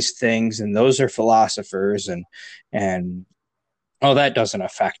wise things, and those are philosophers, and oh, that doesn't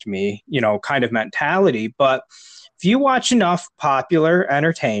affect me, kind of mentality. But if you watch enough popular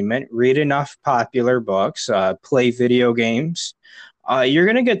entertainment, read enough popular books, play video games, you're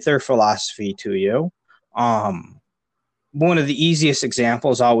going to get their philosophy to you. One of the easiest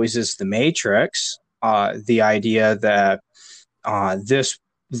examples always is The Matrix, the idea that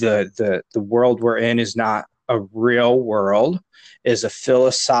the world we're in is not a real world, is a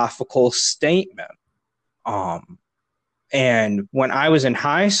philosophical statement. And when I was in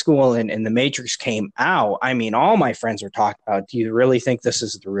high school and The Matrix came out, I mean, all my friends were talking about, do you really think this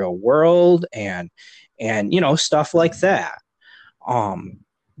is the real world? And stuff like that.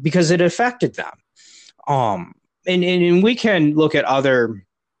 Because it affected them. And we can look at other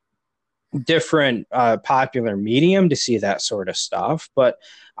different popular medium to see that sort of stuff. But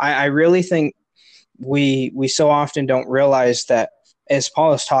I really think we so often don't realize that, as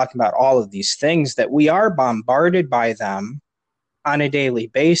Paul is talking about all of these things, that we are bombarded by them on a daily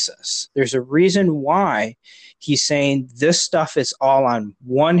basis. There's a reason why he's saying this stuff is all on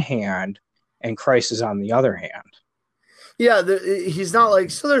one hand and Christ is on the other hand. Yeah, he's not like,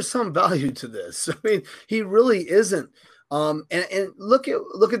 so there's some value to this. I mean, he really isn't. And look at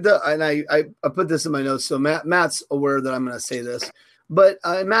and I put this in my notes, so Matt's aware that I'm going to say this, but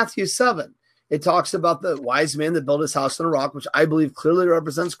in Matthew 7, it talks about the wise man that built his house on a rock, which I believe clearly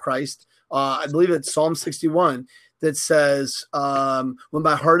represents Christ. I believe it's Psalm 61 that says, when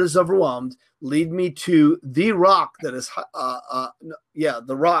my heart is overwhelmed, lead me to the rock that is,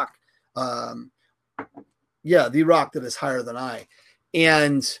 the rock. The rock that is higher than I.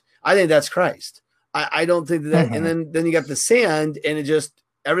 And I think that's Christ. I don't think that, and then you got the sand, and it just,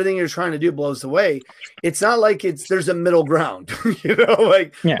 everything you're trying to do blows away. It's not like there's a middle ground,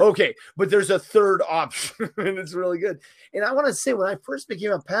 okay, but there's a third option, and it's really good. And I want to say, when I first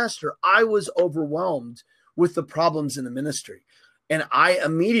became a pastor, I was overwhelmed with the problems in the ministry. And I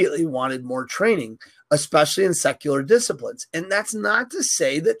immediately wanted more training, especially in secular disciplines. And that's not to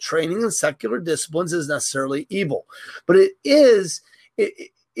say that training in secular disciplines is necessarily evil, but it is,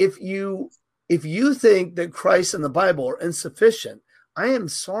 if you think that Christ and the Bible are insufficient, I am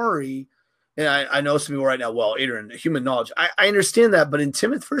sorry. And I know some people right now, well, Adrian, human knowledge. I understand that, but in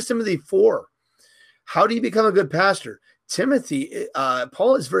 1 Timothy 4, how do you become a good pastor? Timothy,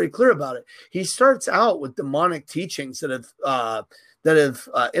 Paul is very clear about it. He starts out with demonic teachings that have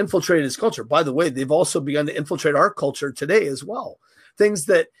infiltrated his culture. By the way, they've also begun to infiltrate our culture today as well. Things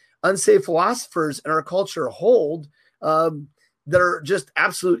that unsaved philosophers in our culture hold that are just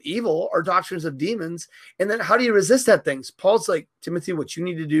absolute evil are doctrines of demons. And then how do you resist that things? Paul's like, Timothy, what you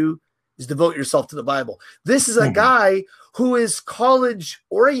need to do is devote yourself to the Bible. This is a guy who is college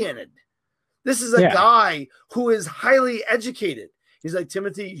oriented. This is a guy who is highly educated. He's like,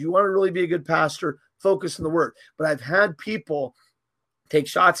 Timothy, you want to really be a good pastor, focus on the word. But I've had people take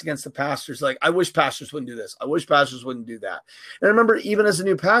shots against the pastors. Like, I wish pastors wouldn't do this. I wish pastors wouldn't do that. And I remember even as a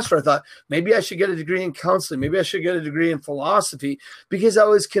new pastor, I thought maybe I should get a degree in counseling. Maybe I should get a degree in philosophy, because I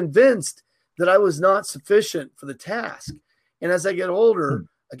was convinced that I was not sufficient for the task. And as I get older,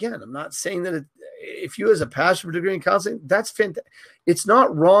 again, I'm not saying that if you as a pastor have a degree in counseling, that's fantastic. It's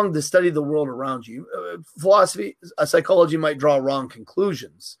not wrong to study the world around you. Philosophy, psychology might draw wrong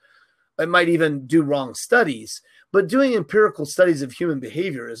conclusions. It might even do wrong studies, but doing empirical studies of human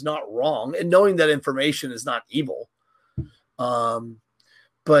behavior is not wrong. And knowing that information is not evil.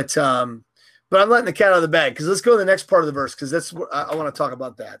 But I'm letting the cat out of the bag, because let's go to the next part of the verse, because that's what I want to talk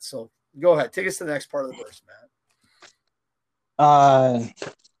about that. So go ahead, take us to the next part of the verse, Matt.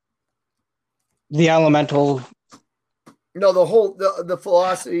 The elemental. No, the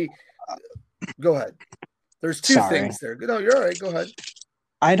philosophy. Go ahead. There's two things there. No, you're all right. Go ahead.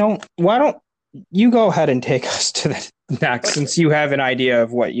 Why don't you go ahead and take us to the next, since you have an idea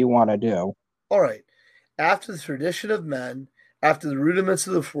of what you want to do. All right. After the tradition of men, after the rudiments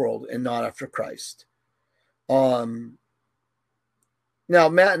of the world, and not after Christ. Now,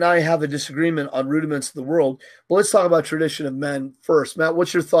 Matt and I have a disagreement on rudiments of the world, but let's talk about tradition of men first. Matt,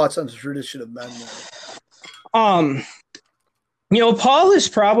 what's your thoughts on the tradition of men now? Paul is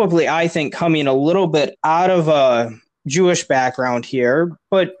probably, I think, coming a little bit out of a Jewish background here,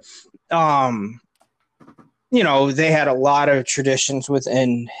 but, they had a lot of traditions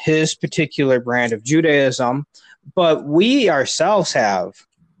within his particular brand of Judaism, but we ourselves have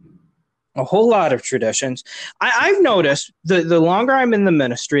a whole lot of traditions. I've noticed the longer I'm in the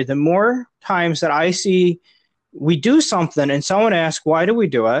ministry, the more times that I see we do something and someone asks, why do we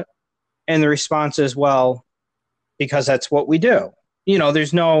do it? And the response is, well, because that's what we do.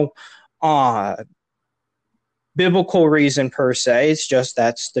 There's no biblical reason per se. It's just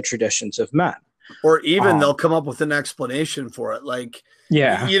that's the traditions of men. Or even they'll come up with an explanation for it. Like,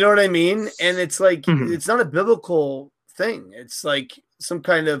 yeah, you know what I mean? And it's like, It's not a biblical thing. It's like some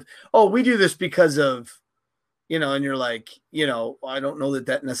kind of, we do this because of, and you're like, I don't know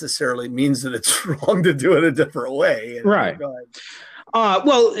that necessarily means that it's wrong to do it a different way. Right.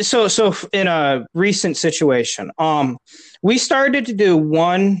 Well, so in a recent situation, we started to do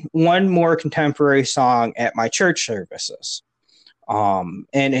one more contemporary song at my church services.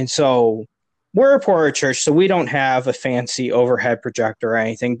 And so we're a poorer church, so we don't have a fancy overhead projector or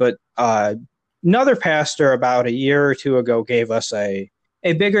anything, but another pastor about a year or two ago gave us a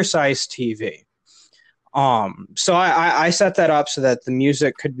bigger size TV. So I set that up so that the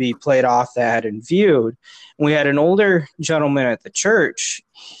music could be played off that and viewed. We had an older gentleman at the church.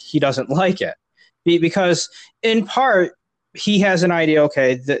 He doesn't like it because in part he has an idea.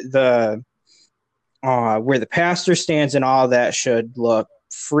 Okay, the where the pastor stands and all that should look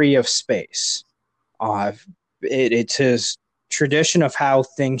free of space. It's his tradition of how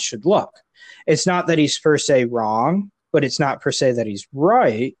things should look. It's not that he's per se wrong, but it's not per se that he's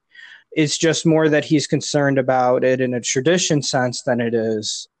right. It's just more that he's concerned about it in a tradition sense than it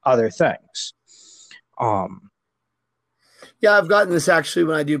is other things. Yeah, I've gotten this actually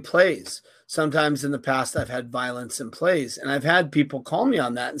when I do plays. Sometimes in the past, I've had violence in plays, and I've had people call me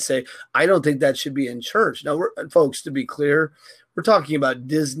on that and say, I don't think that should be in church. Now, folks, to be clear, we're talking about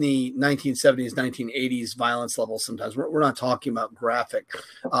Disney 1970s, 1980s violence levels sometimes. We're not talking about graphic.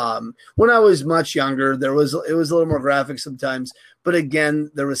 When I was much younger, it was a little more graphic sometimes. But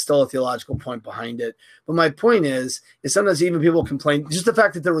again, there was still a theological point behind it. But my point is sometimes even people complain, just the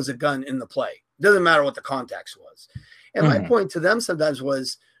fact that there was a gun in the play. It doesn't matter what the context was. And my point to them sometimes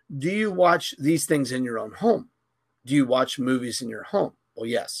was, do you watch these things in your own home? Do you watch movies in your home? Well,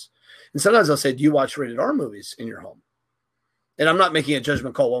 yes. And sometimes I'll say, do you watch rated R movies in your home? And I'm not making a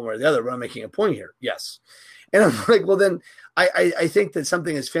judgment call one way or the other, but I'm making a point here. Yes. And I'm like, well, then I think that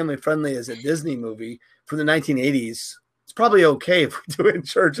something as family friendly as a Disney movie from the 1980s, it's probably okay if we do it in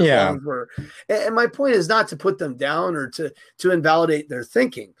church. As long as we're, and my point is not to put them down or to invalidate their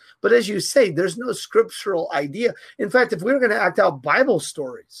thinking. But as you say, there's no scriptural idea. In fact, if we were going to act out Bible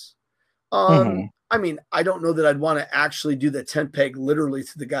stories, I mean, I don't know that I'd want to actually do the tent peg literally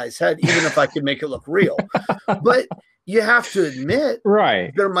to the guy's head, even if I could make it look real. But you have to admit,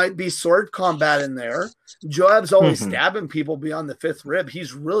 right, there might be sword combat in there. Joab's always stabbing people beyond the fifth rib.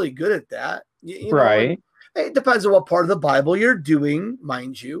 He's really good at that. You know, right. It depends on what part of the Bible you're doing,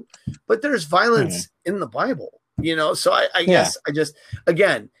 mind you. But there's violence in the Bible, you know. So I guess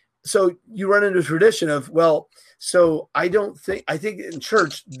again, so you run into a tradition of, well, so I think in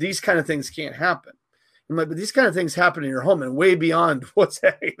church, these kind of things can't happen. But these kind of things happen in your home and way beyond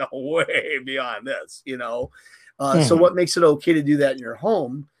way beyond this, you know. So what makes it okay to do that in your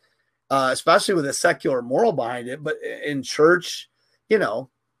home, especially with a secular moral behind it, but in church, you know,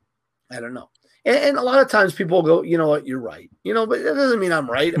 I don't know. And a lot of times people go, you know what, you're right. You know, but that doesn't mean I'm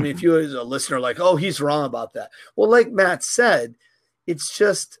right. I mean, if you as a listener like, oh, he's wrong about that. Well, like Matt said, it's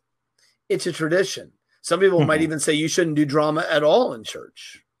a tradition. Some people might even say you shouldn't do drama at all in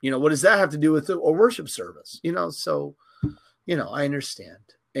church. What does that have to do with a worship service? So, I understand.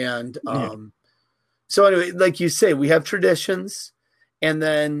 And so anyway, like you say, we have traditions and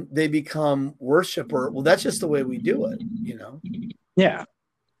then they become worship, or well, that's just the way we do it, Yeah.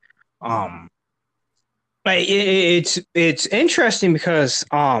 It's interesting because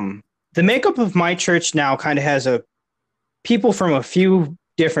the makeup of my church now kind of has people from a few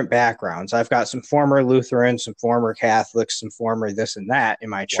different backgrounds. I've got some former Lutherans, some former Catholics, some former this and that in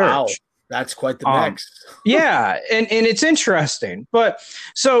my church. Wow, that's quite the mix. Yeah, and it's interesting. But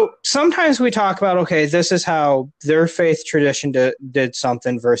so sometimes we talk about, okay, this is how their faith tradition did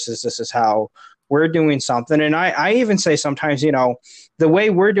something versus this is how we're doing something. And I even say sometimes, the way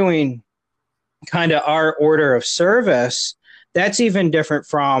we're doing kind of our order of service, that's even different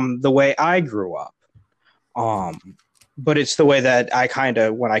from the way I grew up. But it's the way that I kind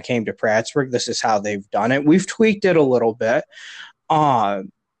of, when I came to Prattsburgh, this is how they've done it. We've tweaked it a little bit.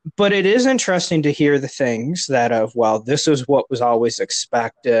 But it is interesting to hear the things that this is what was always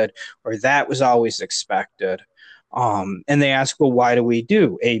expected, or that was always expected. And they ask, well, why do we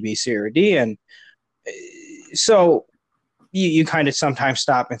do A, B, C, or D? And so you kind of sometimes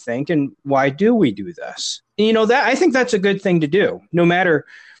stop and think, and why do we do this? That I think that's a good thing to do. No matter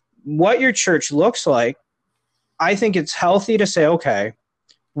what your church looks like, I think it's healthy to say, okay,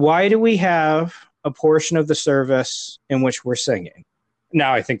 why do we have a portion of the service in which we're singing?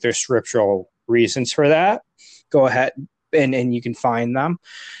 Now, I think there's scriptural reasons for that. Go ahead and you can find them.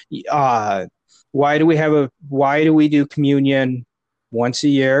 Why do we do communion once a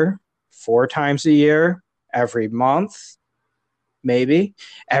year, 4 times a year, every month, maybe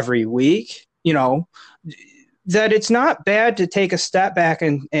every week? That it's not bad to take a step back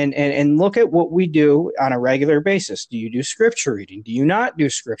and look at what we do on a regular basis. Do you do scripture reading? Do you not do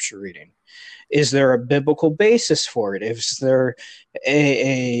scripture reading? Is there a biblical basis for it? Is there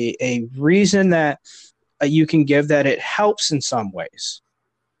a reason that you can give that it helps in some ways?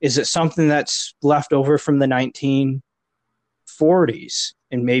 Is it something that's left over from the 1940s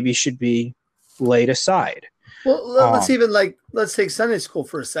and maybe should be laid aside? Well, let's take Sunday school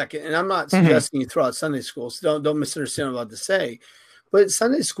for a second. And I'm not suggesting you throw out Sunday school, so don't misunderstand what I'm about to say. But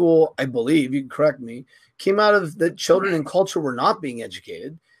Sunday school, I believe, you can correct me, came out of the children and culture were not being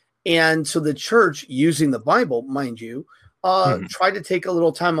educated. And so the church, using the Bible, mind you, tried to take a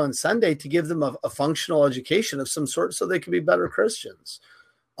little time on Sunday to give them a functional education of some sort so they could be better Christians.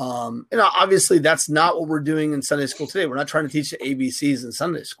 And obviously, that's not what we're doing in Sunday school today. We're not trying to teach the ABCs in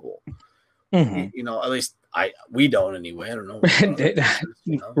Sunday school. At least we don't anyway. I don't know.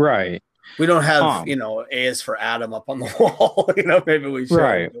 Right. We don't have, A is for Adam up on the wall. Maybe we should,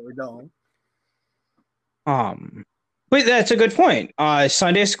 right. But we don't. But that's a good point.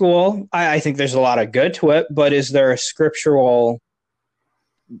 Sunday school, I think there's a lot of good to it, but is there a scriptural?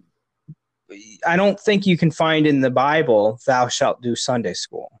 I don't think you can find in the Bible, thou shalt do Sunday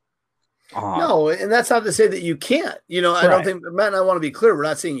school. No, and that's not to say that you can't. I don't think, Matt and I want to be clear. We're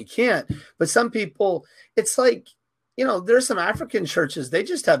not saying you can't, but some people, it's like, there's some African churches, they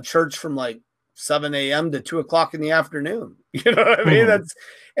just have church from like 7 a.m. to 2 o'clock in the afternoon. You know what I mean? And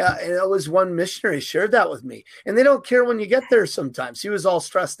it was one missionary shared that with me. And they don't care when you get there sometimes. He was all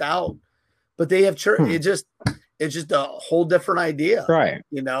stressed out. But they have church. It's just a whole different idea. Right.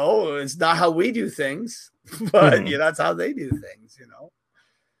 It's not how we do things, but that's how they do things,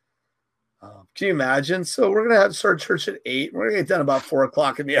 Can you imagine? So we're going to have start church at 8. We're going to get done about 4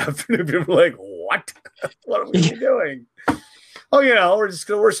 o'clock in the afternoon. People are like, what? What are we doing? Oh, we're just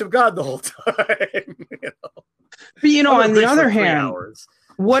going to worship God the whole time. But, on the other hand,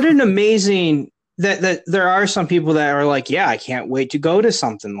 what an amazing that there are some people that are like, yeah, I can't wait to go to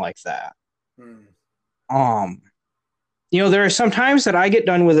something like that. There are some times that I get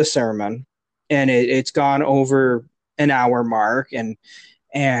done with a sermon and it's gone over an hour mark and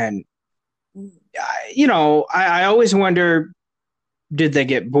I always wonder, did they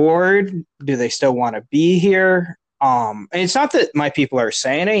get bored? Do they still want to be here? And it's not that my people are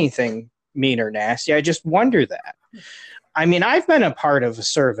saying anything mean or nasty. I just wonder that. I mean, I've been a part of a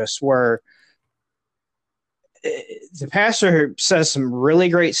service where the pastor says some really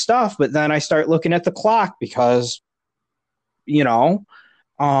great stuff, but then I start looking at the clock because, yeah,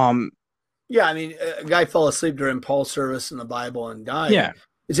 I mean, a guy fell asleep during Paul's service in the Bible and died. Yeah.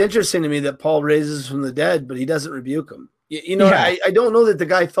 It's interesting to me that Paul raises from the dead, but he doesn't rebuke him. I don't know that the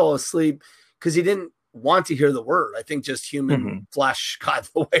guy fell asleep because he didn't want to hear the word. I think just human flesh got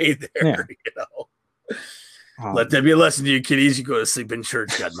the way there, Let that be a lesson to you, kiddies. You go to sleep in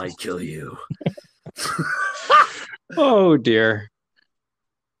church, God might kill you. Oh, dear.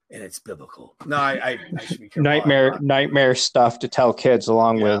 and it's biblical. No, I should be careful. Nightmare stuff to tell kids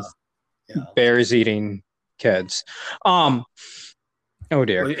along with bears eating kids. Oh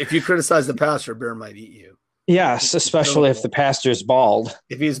dear. Well, if you criticize the pastor, a bear might eat you. Yes, especially if the pastor's bald.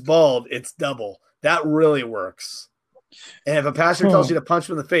 If he's bald, it's double. That really works. And if a pastor tells you to punch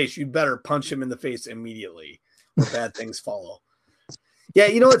him in the face, you better punch him in the face immediately, or bad things follow. Yeah,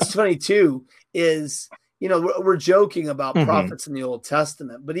 you know what's funny too is, you know, we're joking about prophets in the Old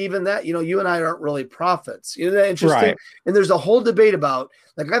Testament, but even that, you know, you and I aren't really prophets. You know, that interesting. Right. And there's a whole debate about,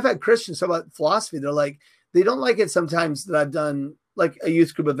 like, I've had Christians talk about philosophy. They're like, they don't like it sometimes that I've done like a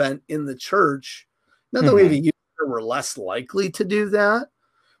youth group event in the church. Not that we have a youth group, we're less likely to do that,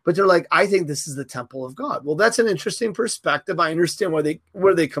 but they're like, I think this is the temple of God. Well, that's an interesting perspective. I understand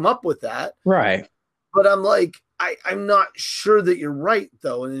where they come up with that. Right. But I'm like, I'm not sure that you're right,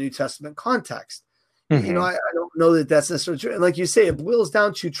 though, in the New Testament context. You know, I don't know that that's necessarily true. And like you say, it boils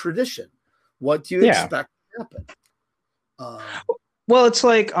down to tradition. What do you expect to happen? Well, it's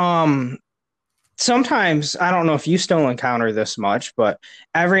like sometimes, I don't know if you still encounter this much, but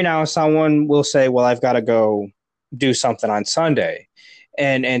every now someone will say, well, I've got to go do something on Sunday.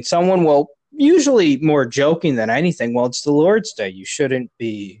 And someone will, usually more joking than anything, well, it's the Lord's Day. You shouldn't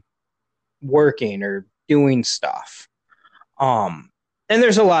be working or doing stuff. And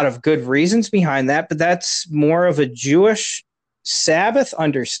there's a lot of good reasons behind that, but that's more of a Jewish Sabbath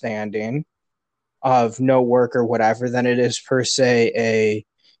understanding of no work or whatever than it is per se a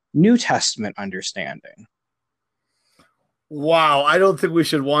New Testament understanding. Wow, I don't think we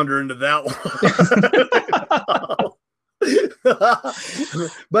should wander into that one.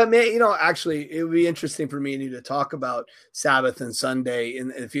 But man, you know, actually, it would be interesting for me and you to talk about Sabbath and Sunday,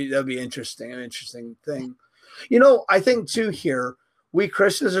 and that'd be interesting, an interesting thing. You know, I think too here, we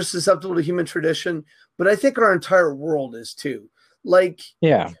Christians are susceptible to human tradition, but I think our entire world is too. Like,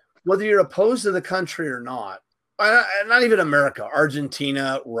 whether you're opposed to the country or not even America,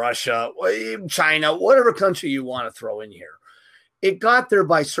 Argentina, Russia, China, whatever country you want to throw in here, it got there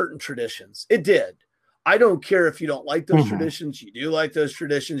by certain traditions. It did. I don't care if you don't like those traditions. You do like those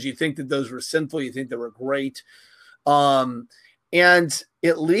traditions. You think that those were sinful. You think they were great. And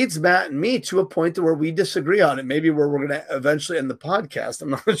it leads Matt and me to a point where we disagree on it. Maybe where we're going to eventually end the podcast.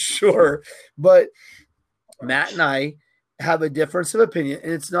 I'm not sure. But Matt and I have a difference of opinion,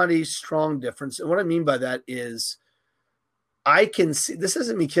 and it's not a strong difference. And what I mean by that is I can see, this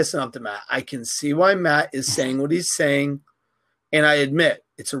isn't me kissing up to Matt. I can see why Matt is saying what he's saying. And I admit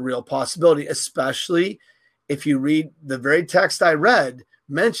it's a real possibility, especially if you read the very text I read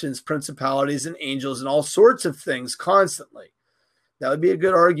mentions principalities and angels and all sorts of things constantly. That would be a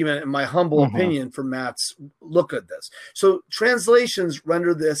good argument, in my humble opinion, for Matt's look at this. So translations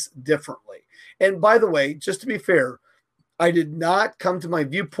render this differently. And by the way, just to be fair, I did not come to my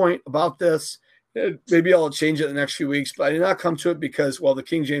viewpoint about this. Maybe I'll change it in the next few weeks, but I did not come to it because, well, the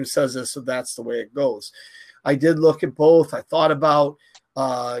King James says this, so that's the way it goes. I did look at both. I thought about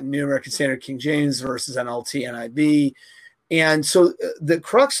New American Standard King James versus NLT, NIV. And so the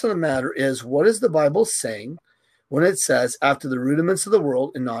crux of the matter is, what is the Bible saying when it says after the rudiments of the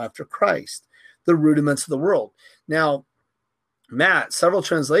world and not after Christ? The rudiments of the world. Now, Matt, several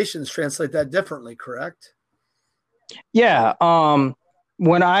translations translate that differently, correct? Yeah.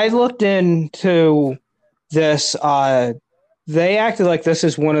 When I looked into this, they acted like this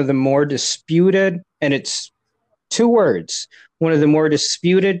is one of the more disputed, and it's two words, one of the more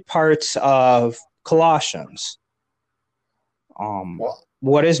disputed parts of Colossians.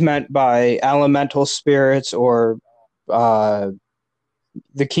 What is meant by elemental spirits, or the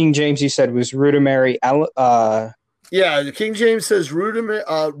King James you said was rudimentary. Yeah, the King James says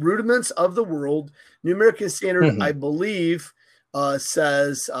rudiments of the world. New American Standard, I believe,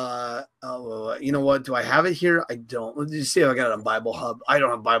 says, you know what? Do I have it here? I don't. Let's just see if I got it on Bible Hub. I don't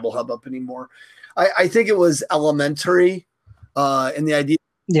have Bible Hub up anymore. I think it was elementary in the idea.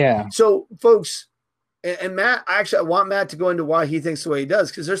 Yeah. So, folks, and Matt, actually, I want Matt to go into why he thinks the way he does,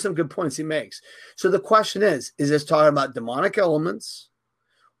 because there's some good points he makes. So the question is this talking about demonic elements,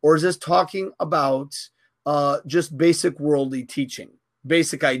 or is this talking about just basic worldly teaching,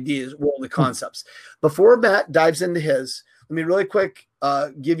 basic ideas, worldly concepts? Before Matt dives into his, let me really quick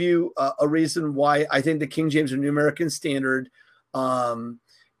give you a reason why I think the King James or New American Standard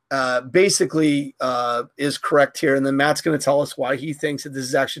basically is correct here. And then Matt's going to tell us why he thinks that this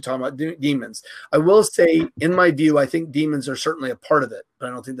is actually talking about demons. I will say, in my view, I think demons are certainly a part of it, but I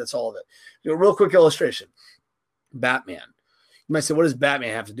don't think that's all of it. You know, real quick illustration. Batman. You might say, what does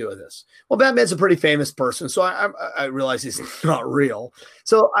Batman have to do with this? Well, Batman's a pretty famous person, so I realize he's not real.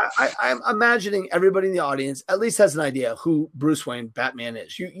 So I'm imagining everybody in the audience at least has an idea who Bruce Wayne, Batman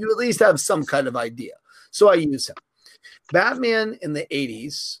is. You at least have some kind of idea. So I use him. Batman in the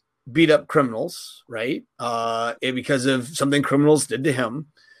 80s beat up criminals, right? Because of something criminals did to him.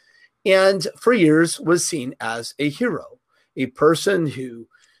 And for years was seen as a hero, a person who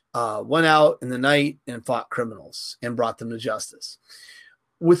went out in the night and fought criminals and brought them to justice.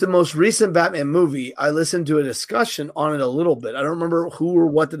 With the most recent Batman movie, I listened to a discussion on it a little bit. I don't remember who or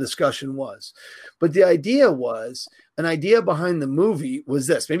what the discussion was, but the idea was, an idea behind the movie was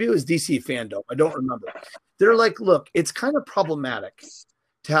this. Maybe it was DC Fandom. I don't remember. They're like, look, it's kind of problematic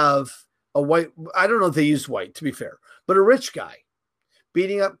to have a white, I don't know if they used white, to be fair, but a rich guy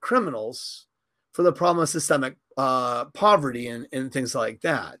beating up criminals for the problem of systemic poverty and things like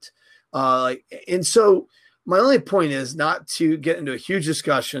that. And so my only point is not to get into a huge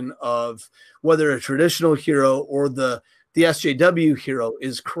discussion of whether a traditional hero or the SJW hero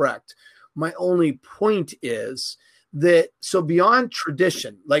is correct. My only point is that, so beyond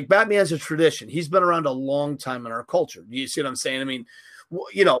tradition, like Batman's a tradition. He's been around a long time in our culture. You see what I'm saying? I mean,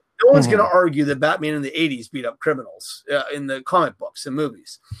 you know, no one's going to argue that Batman in the 80s beat up criminals in the comic books and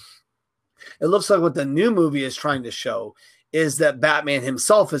movies. It looks like what the new movie is trying to show is that Batman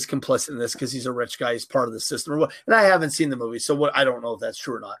himself is complicit in this because he's a rich guy. He's part of the system. And I haven't seen the movie, so I don't know if that's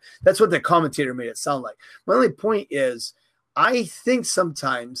true or not. That's what the commentator made it sound like. My only point is, I think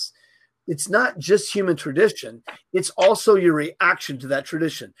sometimes it's not just human tradition. It's also your reaction to that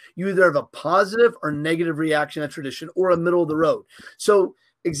tradition. You either have a positive or negative reaction to that tradition or a middle of the road. So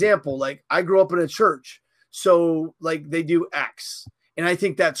example, like I grew up in a church. So like they do X. And I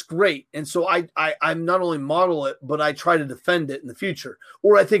think that's great. And so I'm not only model it, but I try to defend it in the future.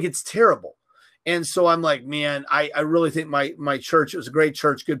 Or I think it's terrible. And so I'm like, man, I really think my church, it was a great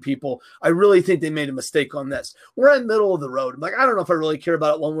church, good people. I really think they made a mistake on this. We're in the middle of the road. I'm like, I don't know if I really care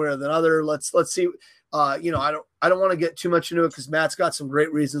about it one way or the other. Let's see. You know, I don't want to get too much into it because Matt's got some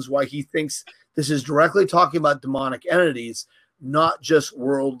great reasons why he thinks this is directly talking about demonic entities, not just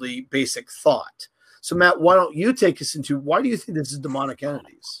worldly basic thought. So, Matt, why don't you take us into why do you think this is demonic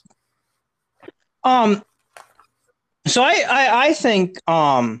entities? So I think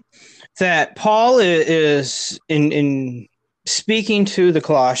that Paul is in speaking to the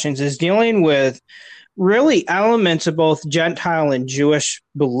Colossians is dealing with really elements of both Gentile and Jewish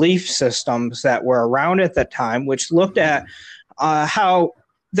belief systems that were around at the time, which looked at how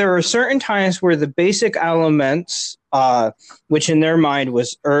there are certain times where the basic elements, which in their mind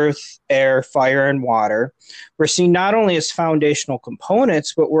was earth, air, fire, and water, were seen not only as foundational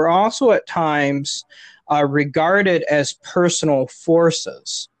components, but were also at times regarded as personal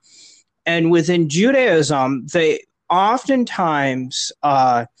forces. And within Judaism, they oftentimes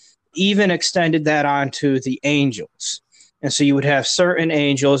even extended that onto the angels. And so you would have certain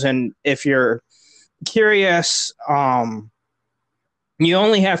angels, and if you're curious, you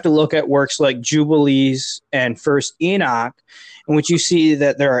only have to look at works like Jubilees and First Enoch, in which you see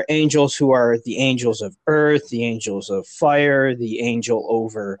that there are angels who are the angels of earth, the angels of fire, the angel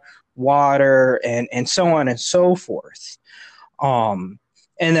over water, and so on and so forth.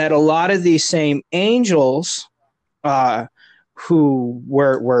 And that a lot of these same angels who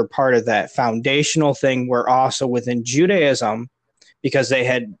were part of that foundational thing were also within Judaism because they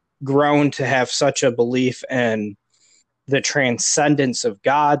had grown to have such a belief in the transcendence of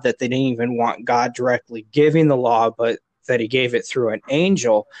God that they didn't even want God directly giving the law, but that he gave it through an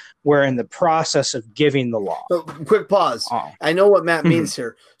angel, where in the process of giving the law. So, quick pause. I know what Matt means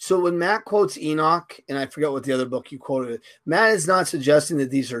here. So when Matt quotes Enoch, and I forget what the other book you quoted, Matt is not suggesting that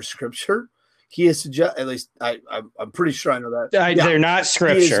these are scripture. He is at least I'm pretty sure I know that. They're not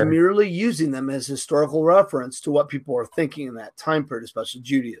scripture. He is merely using them as historical reference to what people are thinking in that time period, especially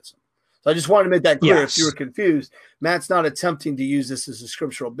Judaism. So I just wanted to make that clear. Yes. If you were confused, Matt's not attempting to use this as a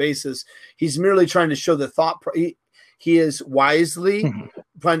scriptural basis. He's merely trying to show the thought. He is wisely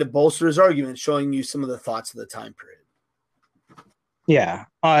trying to bolster his argument, showing you some of the thoughts of the time period. Yeah.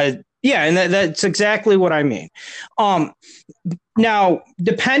 And that's exactly what I mean. Now,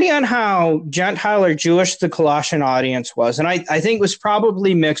 depending on how Gentile or Jewish the Colossian audience was, and I think it was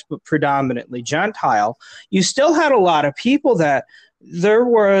probably mixed, but predominantly Gentile, you still had a lot of people that there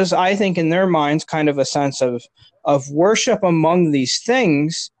was, I think, in their minds, kind of a sense of worship among these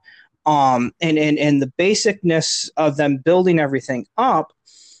things, and the basicness of them building everything up.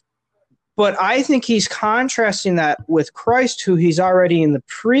 But I think he's contrasting that with Christ, who he's already in the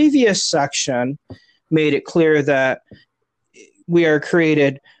previous section made it clear that we are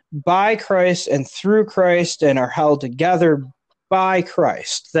created by Christ and through Christ and are held together by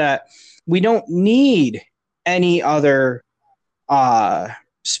Christ, that we don't need any other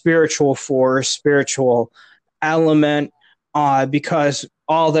spiritual force, spiritual element, because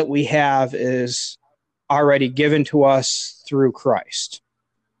all that we have is already given to us through Christ.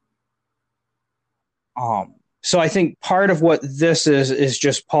 So I think part of what this is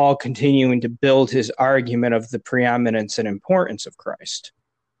just Paul continuing to build his argument of the preeminence and importance of Christ.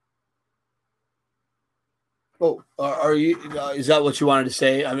 Oh, are you? Is that what you wanted to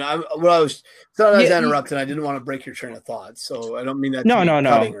say? I mean, I was interrupting. I didn't want to break your train of thought, so I don't mean that to be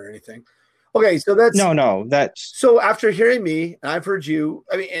cutting or anything. Okay, so that's that's so. After hearing me, and I've heard you.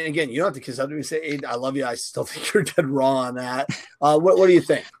 I mean, and again, you don't have to kiss up to me and say, "Hey, I love you." I still think you're dead wrong on that. What do you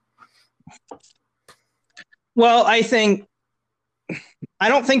think? Well, I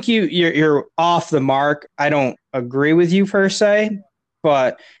don't think you're off the mark. I don't agree with you per se,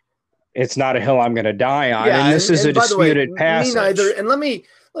 but it's not a hill I'm going to die on. Yeah, and this is a disputed passage. Me neither. And let me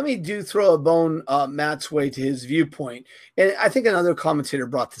throw a bone Matt's way to his viewpoint. And I think another commentator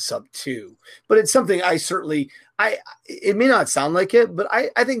brought this up too. But it's something it may not sound like it, but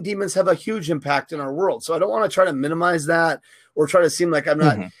I think demons have a huge impact in our world. So I don't want to try to minimize that or try to seem like I'm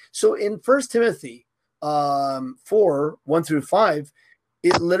not. Mm-hmm. So in 1 Timothy 4:1-5,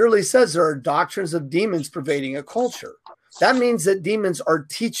 it literally says there are doctrines of demons pervading a culture. That means that demons are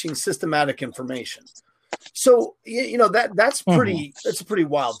teaching systematic information. So that's pretty that's a pretty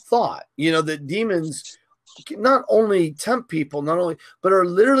wild thought. That demons not only tempt people, but are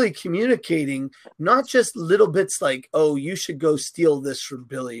literally communicating not just little bits like, oh, you should go steal this from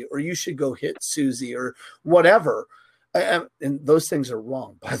Billy, or you should go hit Susie, or whatever. And those things are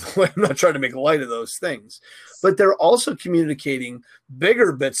wrong, by the way. I'm not trying to make light of those things, but they're also communicating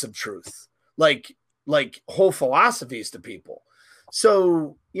bigger bits of truth, like whole philosophies to people.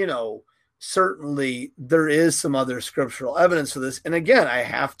 So, certainly there is some other scriptural evidence for this. And again, I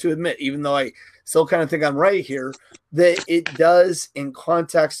have to admit, even though I still kind of think I'm right here, that it does, in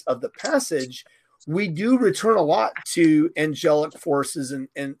context of the passage, we do return a lot to angelic forces and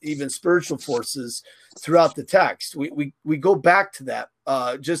even spiritual forces throughout the text. We go back to that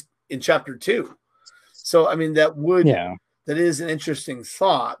just in chapter 2. So, I mean, that is an interesting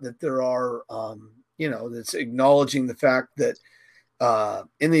thought, that there are, that's acknowledging the fact that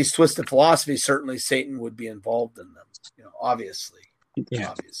in these twisted philosophies, certainly Satan would be involved in them, obviously.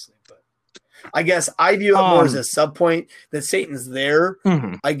 But I guess I view it more as a subpoint that Satan's there.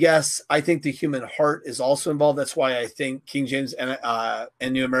 Mm-hmm. I guess I think the human heart is also involved. That's why I think King James and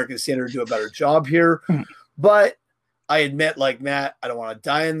New American Standard do a better job here. Mm-hmm. But I admit, like Matt, I don't want to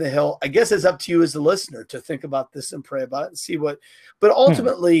die on the hill. I guess it's up to you as the listener to think about this and pray about it and see what. But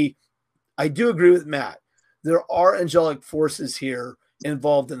ultimately, I do agree with Matt. There are angelic forces here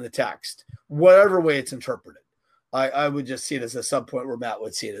involved in the text, whatever way it's interpreted. I would just see it as a subpoint where Matt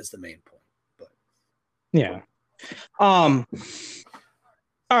would see it as the main point. Yeah. All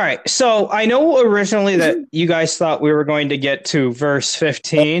right. So I know originally that you guys thought we were going to get to verse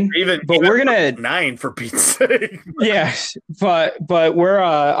 15, but we're going to 9 for Pete's sake. Yes, but we're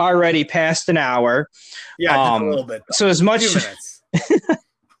already past an hour. Yeah, just a little bit. So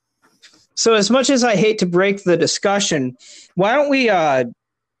as much as I hate to break the discussion, why don't we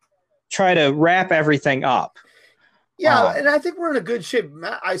try to wrap everything up? Yeah, and I think we're in a good shape.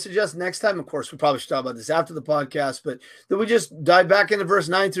 I suggest next time, of course, we probably should talk about this after the podcast, but that we just dive back into verse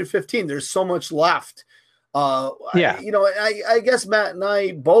 9-15. There's so much left. I guess Matt and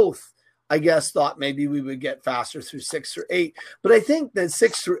I both, thought maybe we would get faster through 6-8. But I think that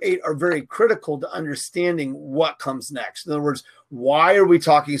 6-8 are very critical to understanding what comes next. In other words, why are we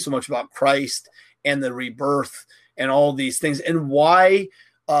talking so much about Christ and the rebirth and all these things, and why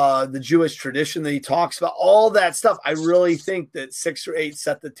the Jewish tradition that he talks about, all that stuff. I really think that 6-8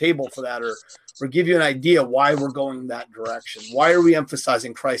 set the table for that, or give you an idea why we're going in that direction. Why are we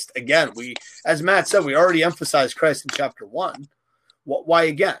emphasizing Christ again? As Matt said, we already emphasized Christ in chapter 1. Why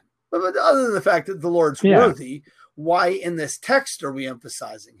again? But other than the fact that the Lord's worthy, why in this text are we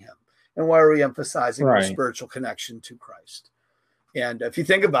emphasizing him? And why are we emphasizing our spiritual connection to Christ? And if you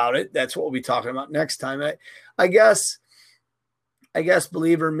think about it, that's what we'll be talking about next time. I guess,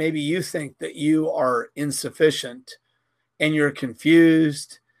 believer, maybe you think that you are insufficient and you're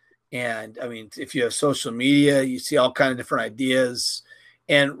confused. And I mean, if you have social media, you see all kinds of different ideas.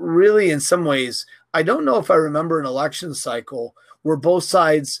 And really, in some ways, I don't know if I remember an election cycle where both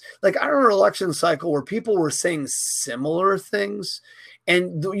sides, like I remember an election cycle where people were saying similar things,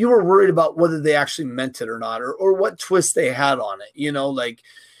 and you were worried about whether they actually meant it or not, or what twist they had on it.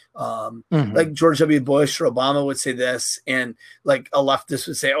 Like George W. Bush or Obama would say this, and like a leftist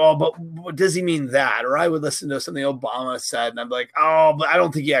would say, "Oh, but what does he mean that?" Or I would listen to something Obama said, and I'm like, "Oh, but I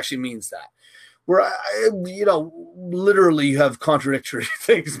don't think he actually means that." Where literally you have contradictory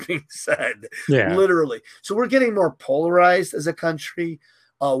things being said, literally. So we're getting more polarized as a country.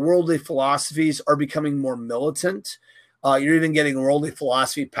 Worldly philosophies are becoming more militant. You're even getting worldly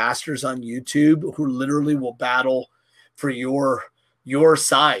philosophy pastors on YouTube who literally will battle for your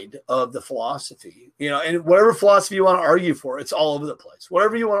side of the philosophy, and whatever philosophy you want to argue for, it's all over the place,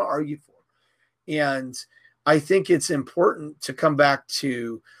 whatever you want to argue for. And I think it's important to come back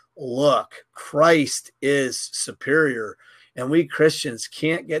to, look, Christ is superior, and we Christians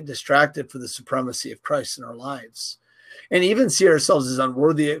can't get distracted for the supremacy of Christ in our lives and even see ourselves as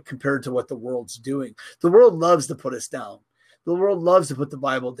unworthy compared to what the world's doing. The world loves to put us down. The world loves to put the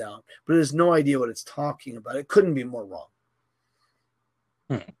Bible down, but it has no idea what it's talking about. It couldn't be more wrong.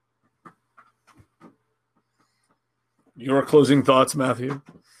 Your closing thoughts, Matthew?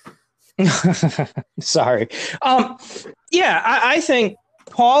 Sorry. I think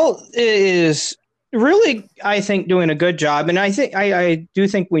Paul is really, doing a good job. And I do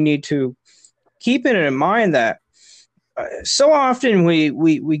think we need to keep it in mind that so often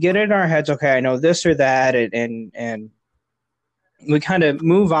we get in our heads, okay, I know this or that, and we kind of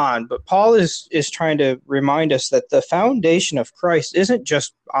move on. But Paul is trying to remind us that the foundation of Christ isn't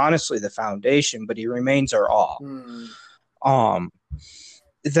just honestly the foundation, but he remains our all.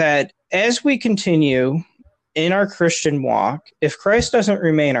 That as we continue in our Christian walk, if Christ doesn't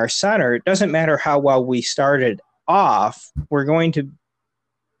remain our center, it doesn't matter how well we started off, we're going to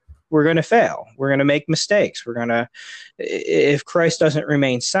fail. We're going to make mistakes. If Christ doesn't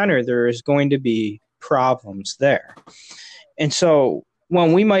remain center, there is going to be problems there. And so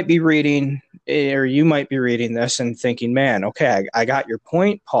when we might be reading, or you might be reading this and thinking, man, okay, I got your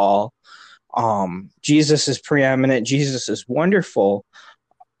point, Paul. Jesus is preeminent. Jesus is wonderful.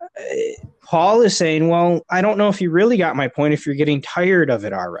 Paul is saying, well, I don't know if you really got my point if you're getting tired of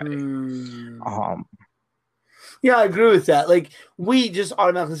it already. Yeah, I agree with that. Like, we just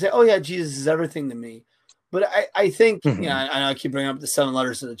automatically say, oh, yeah, Jesus is everything to me. But I think, I know I keep bringing up the 7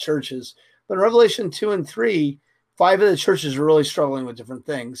 letters of the churches, but in Revelation 2 and 3, 5 of the churches are really struggling with different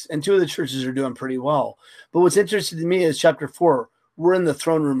things, and 2 of the churches are doing pretty well. But what's interesting to me is chapter 4, we're in the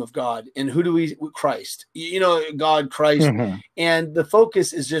throne room of God. And who do we? Christ. God, Christ. And the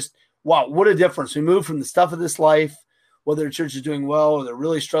focus is just, wow, what a difference. We move from the stuff of this life, whether the church is doing well or they're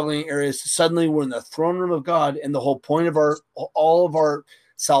really struggling areas, suddenly we're in the throne room of God, and the whole point of all of our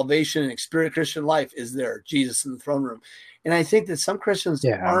salvation and experience Christian life is there, Jesus in the throne room. And I think that some Christians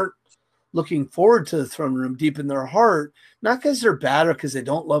aren't looking forward to the throne room deep in their heart, not because they're bad or because they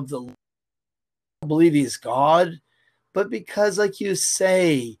don't love the Lord, believe he's God, but because, like you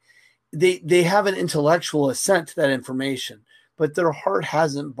say, they have an intellectual assent to that information, but their heart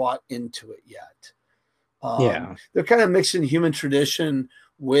hasn't bought into it yet. They're kind of mixing human tradition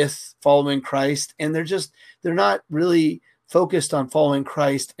with following Christ, and they're not really focused on following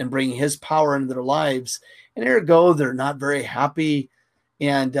Christ and bringing his power into their lives. And ergo, they're not very happy,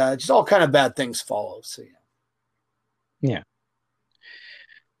 and just all kind of bad things follow. So, yeah.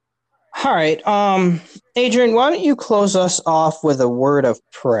 All right. Adrian, why don't you close us off with a word of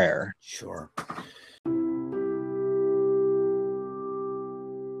prayer? Sure.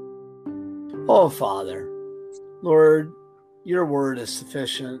 Oh, Father, Lord, your word is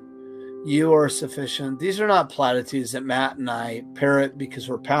sufficient. You are sufficient. These are not platitudes that Matt and I parrot because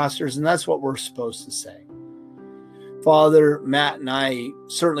we're pastors, and that's what we're supposed to say. Father, Matt and I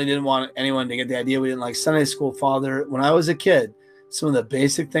certainly didn't want anyone to get the idea we didn't like Sunday school. Father, when I was a kid, some of the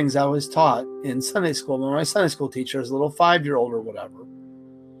basic things I was taught in Sunday school, when my Sunday school teacher is a little 5-year-old or whatever,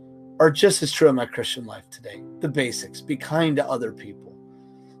 are just as true in my Christian life today. The basics: be kind to other people,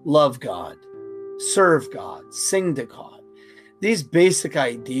 love God, serve God, sing to God. These basic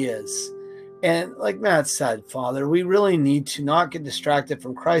ideas. And like Matt said, Father, we really need to not get distracted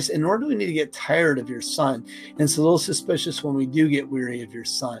from Christ, and nor do we need to get tired of your Son. And it's a little suspicious when we do get weary of your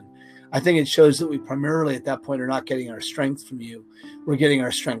Son. I think it shows that we primarily at that point are not getting our strength from you. We're getting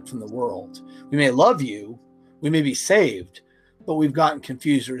our strength from the world. We may love you, we may be saved, but we've gotten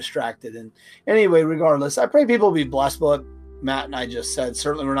confused or distracted. And anyway, regardless, I pray people will be blessed by what Matt and I just said.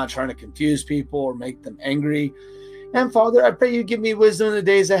 Certainly we're not trying to confuse people or make them angry. And Father, I pray you give me wisdom in the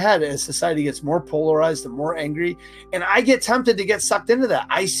days ahead as society gets more polarized and more angry. And I get tempted to get sucked into that.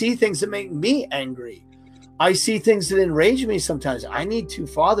 I see things that make me angry. I see things that enrage me sometimes. I need to,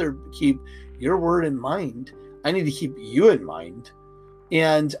 Father, keep your word in mind. I need to keep you in mind.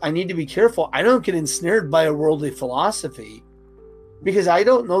 And I need to be careful. I don't get ensnared by a worldly philosophy because I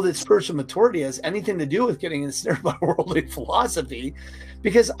don't know that spiritual maturity has anything to do with getting ensnared by worldly philosophy,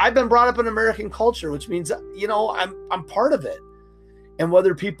 because I've been brought up in American culture, which means, I'm part of it. And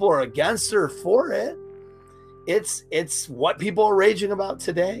whether people are against or for it, it's what people are raging about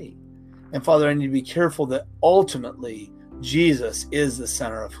today. And Father, I need to be careful that ultimately Jesus is the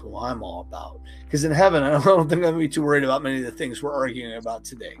center of who I'm all about. Because in heaven, I don't think I'm going to be too worried about many of the things we're arguing about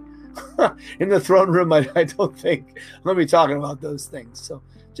today. In the throne room, I don't think I'm going to be talking about those things. So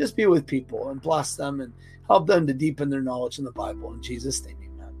just be with people and bless them and help them to deepen their knowledge in the Bible. In Jesus' name,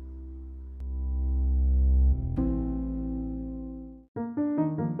 amen.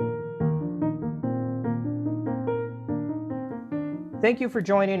 Thank you for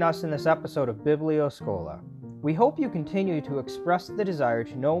joining us in this episode of Biblioscola. We hope you continue to express the desire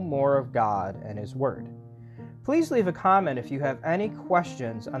to know more of God and His Word. Please leave a comment if you have any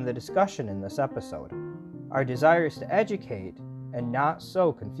questions on the discussion in this episode. Our desire is to educate and not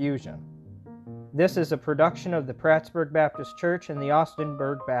sow confusion. This is a production of the Prattsburg Baptist Church and the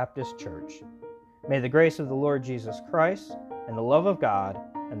Austinburg Baptist Church. May the grace of the Lord Jesus Christ and the love of God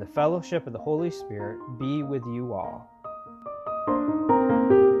and the fellowship of the Holy Spirit be with you all.